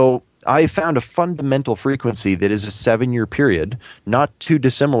 So I found a fundamental frequency that is a 7-year period, not too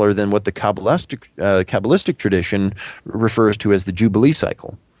dissimilar than what the Kabbalistic tradition refers to as the Jubilee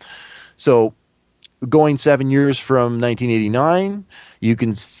cycle. So going 7 years from 1989, you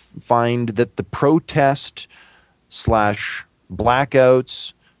can find that the protest /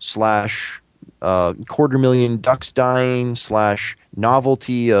 blackouts / 250,000 ducks dying /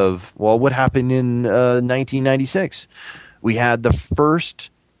 novelty of, well, what happened in 1996? We had the first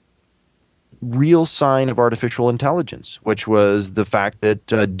real sign of artificial intelligence, which was the fact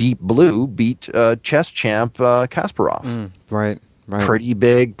that Deep Blue beat chess champ Kasparov. Right. Pretty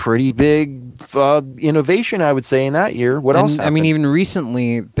big innovation, I would say, in that year. What else happened? I mean, even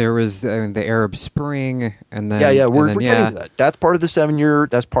recently there was the Arab Spring, and then we're getting to that. That's part of the 7-year.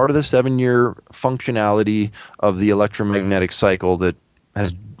 That's part of the 7-year functionality of the electromagnetic cycle that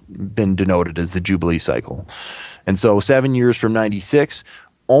has been denoted as the Jubilee cycle. And so 7 years from 96,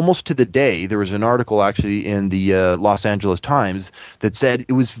 almost to the day, there was an article actually in the Los Angeles Times that said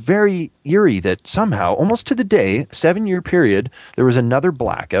it was very eerie that somehow, almost to the day, 7-year period, there was another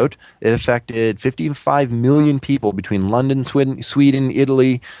blackout. It affected 55 million people between London, Sweden,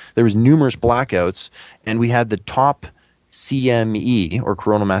 Italy. There was numerous blackouts, and we had the top CME, or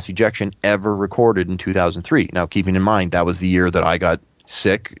coronal mass ejection, ever recorded in 2003. Now, keeping in mind, that was the year that I got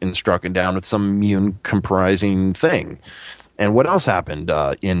sick and struck down with some immune compromising thing. And what else happened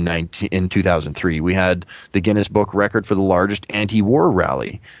in 2003? We had the Guinness Book record for the largest anti-war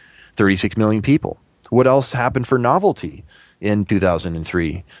rally, 36 million people. What else happened for novelty in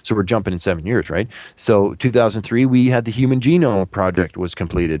 2003? So we're jumping in 7 years, right? So 2003, we had the Human Genome Project was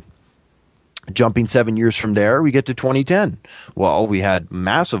completed. Jumping 7 years from there, we get to 2010. Well, we had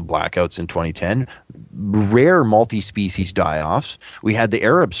massive blackouts in 2010, rare multi-species die-offs. We had the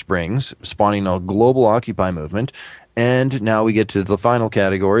Arab Springs spawning a global Occupy movement. And now we get to the final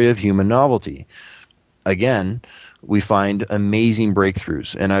category of human novelty. Again, we find amazing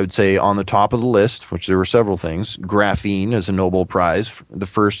breakthroughs. And I would say on the top of the list, which there were several things, graphene as a Nobel Prize, the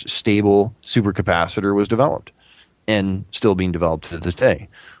first stable supercapacitor was developed and still being developed to this day,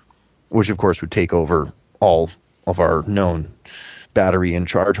 which of course would take over all of our known battery and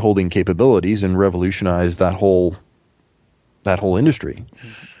charge holding capabilities and revolutionize that whole industry.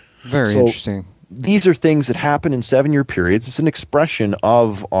 Very interesting. These are things that happen in 7-year periods. It's an expression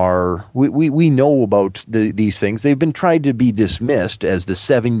of our. We know about these things. They've been tried to be dismissed as the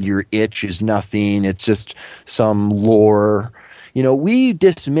 7-year itch is nothing. It's just some lore. We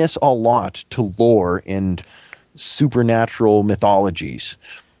dismiss a lot to lore and supernatural mythologies.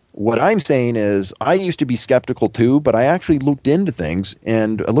 What I'm saying is I used to be skeptical too, but I actually looked into things,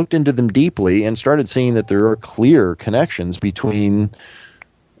 and I looked into them deeply and started seeing that there are clear connections between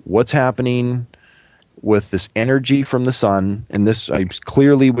what's happening with this energy from the sun, and this I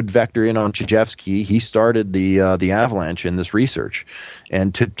clearly would vector in on Chejevsky. He started the avalanche in this research,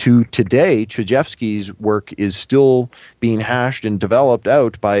 and to today, Chejevsky's work is still being hashed and developed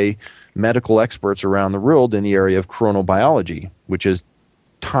out by medical experts around the world in the area of chronobiology, which is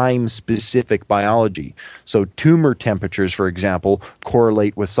time-specific biology. So tumor temperatures, for example,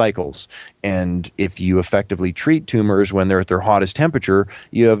 correlate with cycles. And if you effectively treat tumors when they're at their hottest temperature,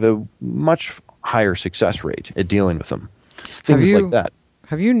 you have a much higher success rate at dealing with them. It's things like that.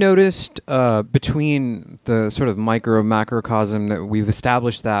 Have you noticed between the sort of micro-macrocosm that we've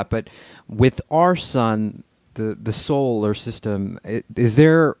established that, but with our sun, the solar system, is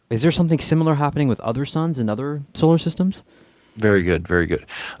there something similar happening with other suns and other solar systems? Very good, very good.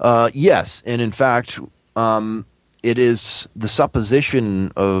 Yes, and in fact, it is the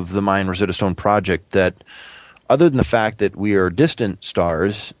supposition of the Mayan Rosetta Stone project that, other than the fact that we are distant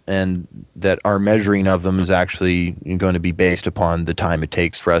stars and that our measuring of them is actually going to be based upon the time it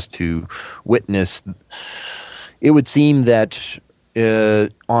takes for us to witness, it would seem that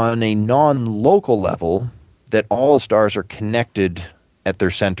on a non-local level, that all stars are connected at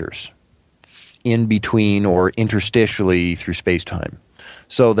their centers, in between or interstitially through space-time.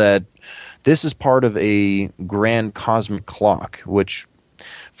 So that this is part of a grand cosmic clock, which,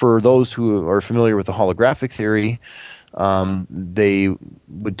 for those who are familiar with the holographic theory, they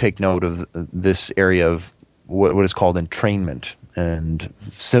would take note of this area of what is called entrainment. And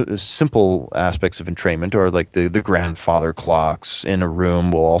simple aspects of entrainment are like the grandfather clocks in a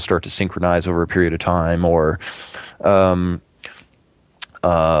room will all start to synchronize over a period of time, or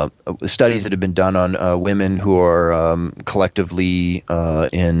studies that have been done on women who are collectively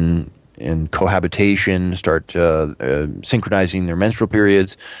in cohabitation start synchronizing their menstrual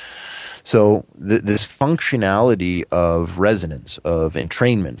periods. So this functionality of resonance, of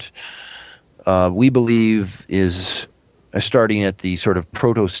entrainment, we believe is starting at the sort of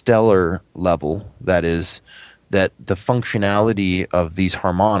protostellar level. That is, that the functionality of these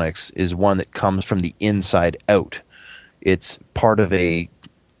harmonics is one that comes from the inside out. It's part of a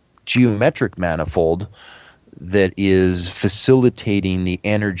geometric manifold that is facilitating the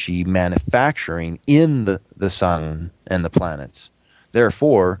energy manufacturing in the sun and the planets.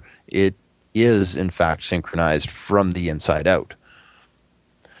 Therefore, it is in fact synchronized from the inside out.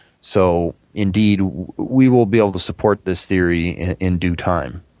 So indeed, we will be able to support this theory in due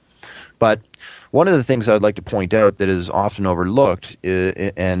time. But one of the things I'd like to point out that is often overlooked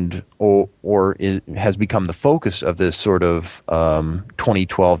or has become the focus of this sort of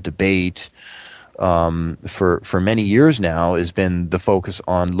 2012 debate for many years now has been the focus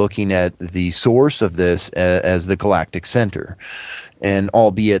on looking at the source of this as the galactic center. And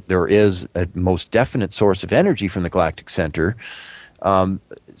albeit there is a most definite source of energy from the galactic center,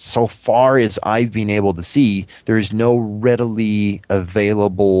 so far as I've been able to see, there is no readily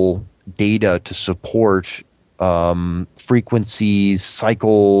available data to support frequencies,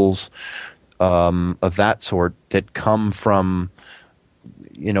 cycles of that sort that come from,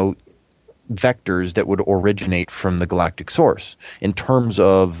 vectors that would originate from the galactic source. In terms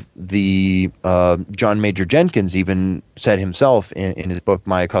of the John Major Jenkins even said himself in his book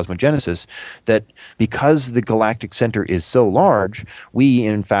Maya Cosmogenesis that because the galactic center is so large, we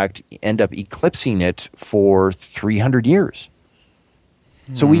in fact end up eclipsing it for 300 years.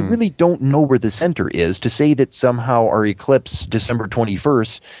 So we really don't know where the center is. To say that somehow our eclipse December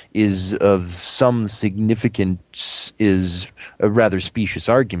 21st is of some significance is a rather specious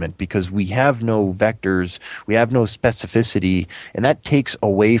argument, because we have no vectors, we have no specificity, and that takes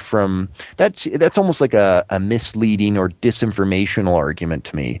away from that's almost like a misleading or disinformational argument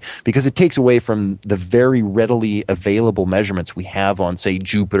to me, because it takes away from the very readily available measurements we have on, say,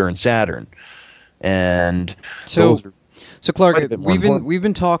 Jupiter and Saturn. And So Clark, we've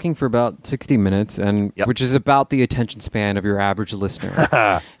been talking for about 60 minutes, and which is about the attention span of your average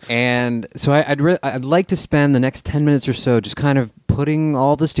listener. And so I'd like to spend the next 10 minutes or so just kind of putting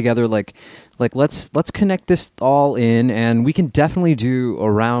all this together. Like let's connect this all in, and we can definitely do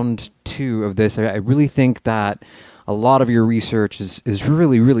a round 2 of this. I really think that a lot of your research is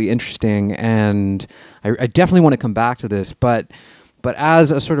really, really interesting, and I definitely want to come back to this, But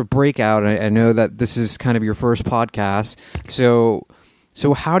as a sort of breakout, I know that this is kind of your first podcast, so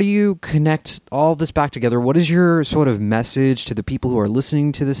how do you connect all this back together? What is your sort of message to the people who are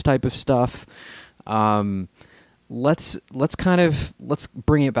listening to this type of stuff? Let's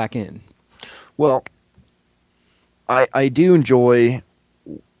bring it back in. Well, I do enjoy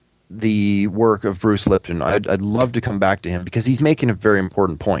the work of Bruce Lipton. I'd love to come back to him because he's making a very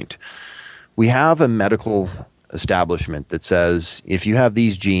important point. We have a medical establishment that says if you have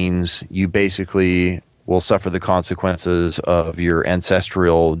these genes, you basically will suffer the consequences of your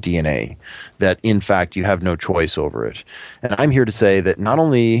ancestral DNA, that in fact you have no choice over it. And I'm here to say that not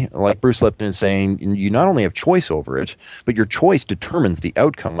only, like Bruce Lipton is saying, you not only have choice over it, but your choice determines the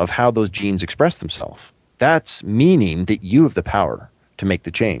outcome of how those genes express themselves. That's meaning that you have the power to make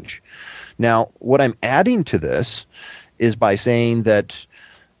the change. Now, what I'm adding to this is by saying that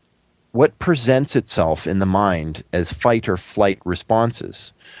what presents itself in the mind as fight or flight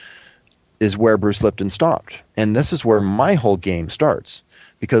responses is where Bruce Lipton stopped. And this is where my whole game starts.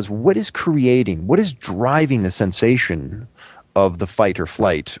 Because what is driving the sensation of the fight or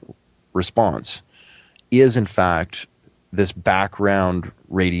flight response is, in fact, this background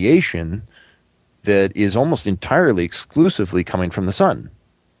radiation that is almost entirely exclusively coming from the sun.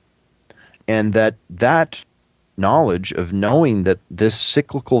 And that knowledge of knowing that this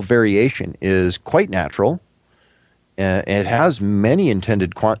cyclical variation is quite natural. It has many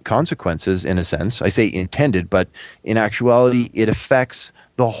intended consequences, in a sense. I say intended, but in actuality, it affects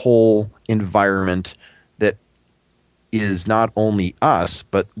the whole environment that is not only us,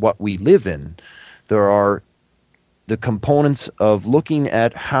 but what we live in. There are the components of looking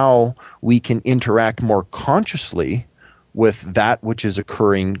at how we can interact more consciously with that which is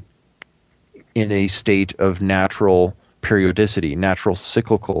occurring in a state of natural periodicity, natural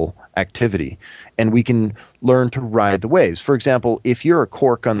cyclical activity. And we can learn to ride the waves. For example, if you're a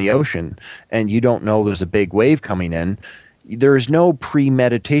cork on the ocean and you don't know there's a big wave coming in, there is no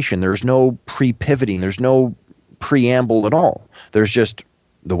premeditation, there's no pre-pivoting, there's no preamble at all. There's just,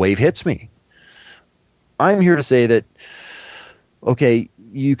 the wave hits me. I'm here to say that, okay,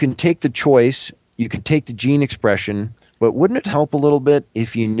 you can take the choice, you can take the gene expression, but wouldn't it help a little bit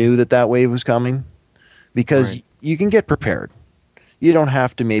if you knew that that wave was coming? Because you can get prepared. You don't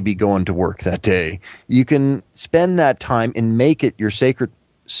have to maybe go into work that day. You can spend that time and make it your sacred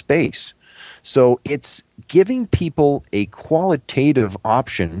space. So it's giving people a qualitative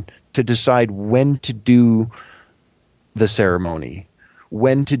option to decide when to do the ceremony,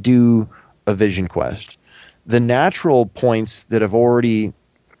 when to do a vision quest. The natural points that have already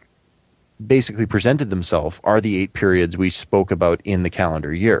basically presented themselves are the 8 periods we spoke about in the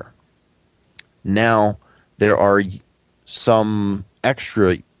calendar year. Now, there are some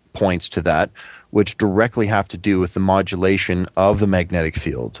extra points to that which directly have to do with the modulation of the magnetic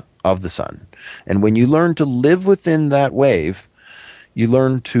field of the sun. And when you learn to live within that wave, you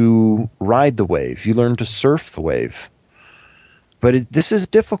learn to ride the wave, you learn to surf the wave. But this is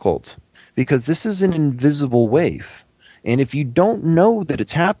difficult because this is an invisible wave. And if you don't know that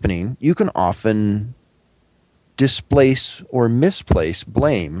it's happening, you can often displace or misplace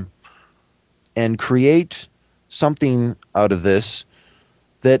blame and create something out of this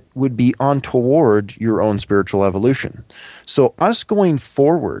that would be untoward your own spiritual evolution. So us going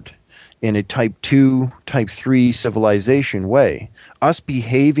forward in a type 2, type 3 civilization way, us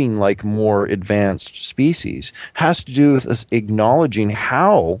behaving like more advanced species, has to do with us acknowledging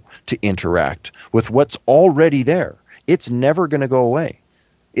how to interact with what's already there. It's never going to go away.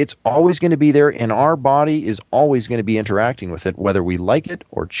 It's always going to be there, and our body is always going to be interacting with it, whether we like it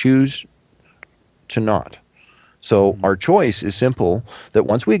or choose to not. So our choice is simple, that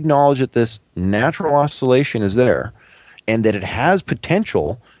once we acknowledge that this natural oscillation is there and that it has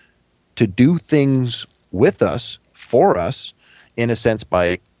potential to do things with us, for us, in a sense,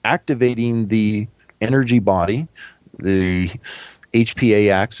 by activating the energy body, the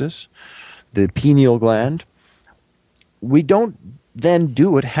HPA axis, the pineal gland, we don't then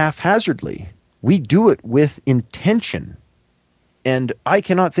do it haphazardly. We do it with intention. And I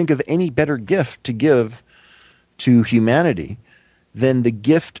cannot think of any better gift to give to humanity than the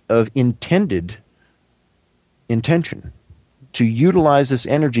gift of intention, to utilize this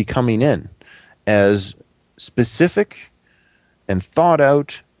energy coming in as specific and thought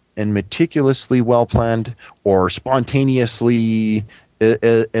out and meticulously well planned, or spontaneously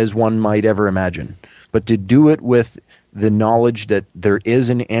as one might ever imagine. But to do it with the knowledge that there is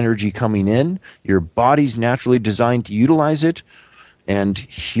an energy coming in, your body's naturally designed to utilize it, and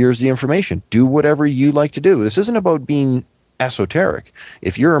here's the information. Do whatever you like to do. This isn't about being esoteric.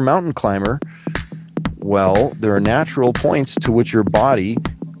 If you're a mountain climber, well, there are natural points to which your body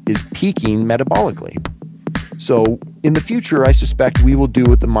is peaking metabolically. So in the future, I suspect we will do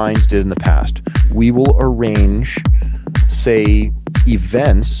what the Mayans did in the past. We will arrange, say,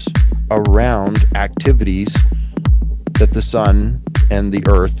 events around activities that the sun and the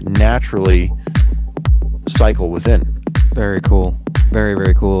earth naturally cycle within. Very cool. Very,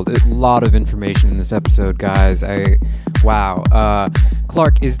 very cool. A lot of information in this episode, guys. Wow.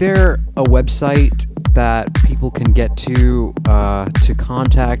 Clark, is there a website that people can get to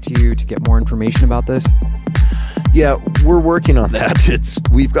contact you to get more information about this? Yeah, we're working on that.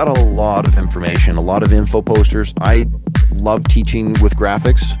 We've got a lot of information, a lot of info posters. I love teaching with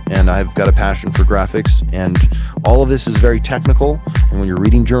graphics, and I've got a passion for graphics, and all of this is very technical, and when you're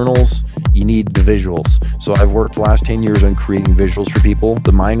reading journals, you need the visuals. So I've worked the last 10 years on creating visuals for people.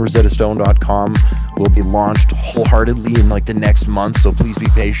 The MayanRosettaStone.com will be launched wholeheartedly in like the next month, so please be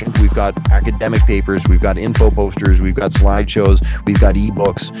patient. We've got academic papers, we've got info posters, we've got slideshows, we've got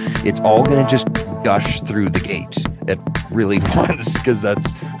ebooks. It's all going to just gush through the gate at really once, because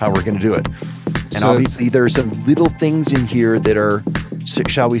that's how we're going to do it. And obviously there are some little things in here that are,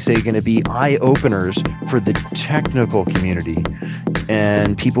 shall we say, going to be eye-openers for the technical community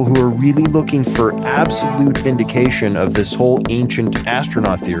and people who are really looking for absolute vindication of this whole ancient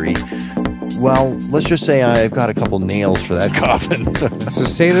astronaut theory. Well, let's just say I've got a couple nails for that coffin. So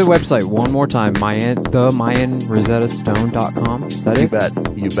say the website one more time, MayanRosettaStone.com. Is that it?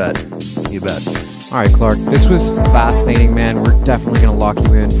 You bet. All right, Clark, this was fascinating, man. We're definitely going to lock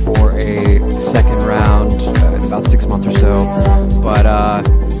you in for a second round in about 6 months or so. But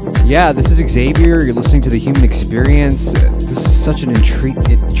yeah, this is Xavier. You're listening to The Human Experience. This is such an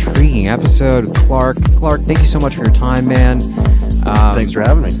intriguing episode with Clark. Clark, thank you so much for your time, man. Thanks for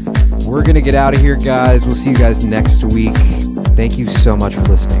having me. We're going to get out of here, guys. We'll see you guys next week. Thank you so much for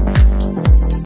listening.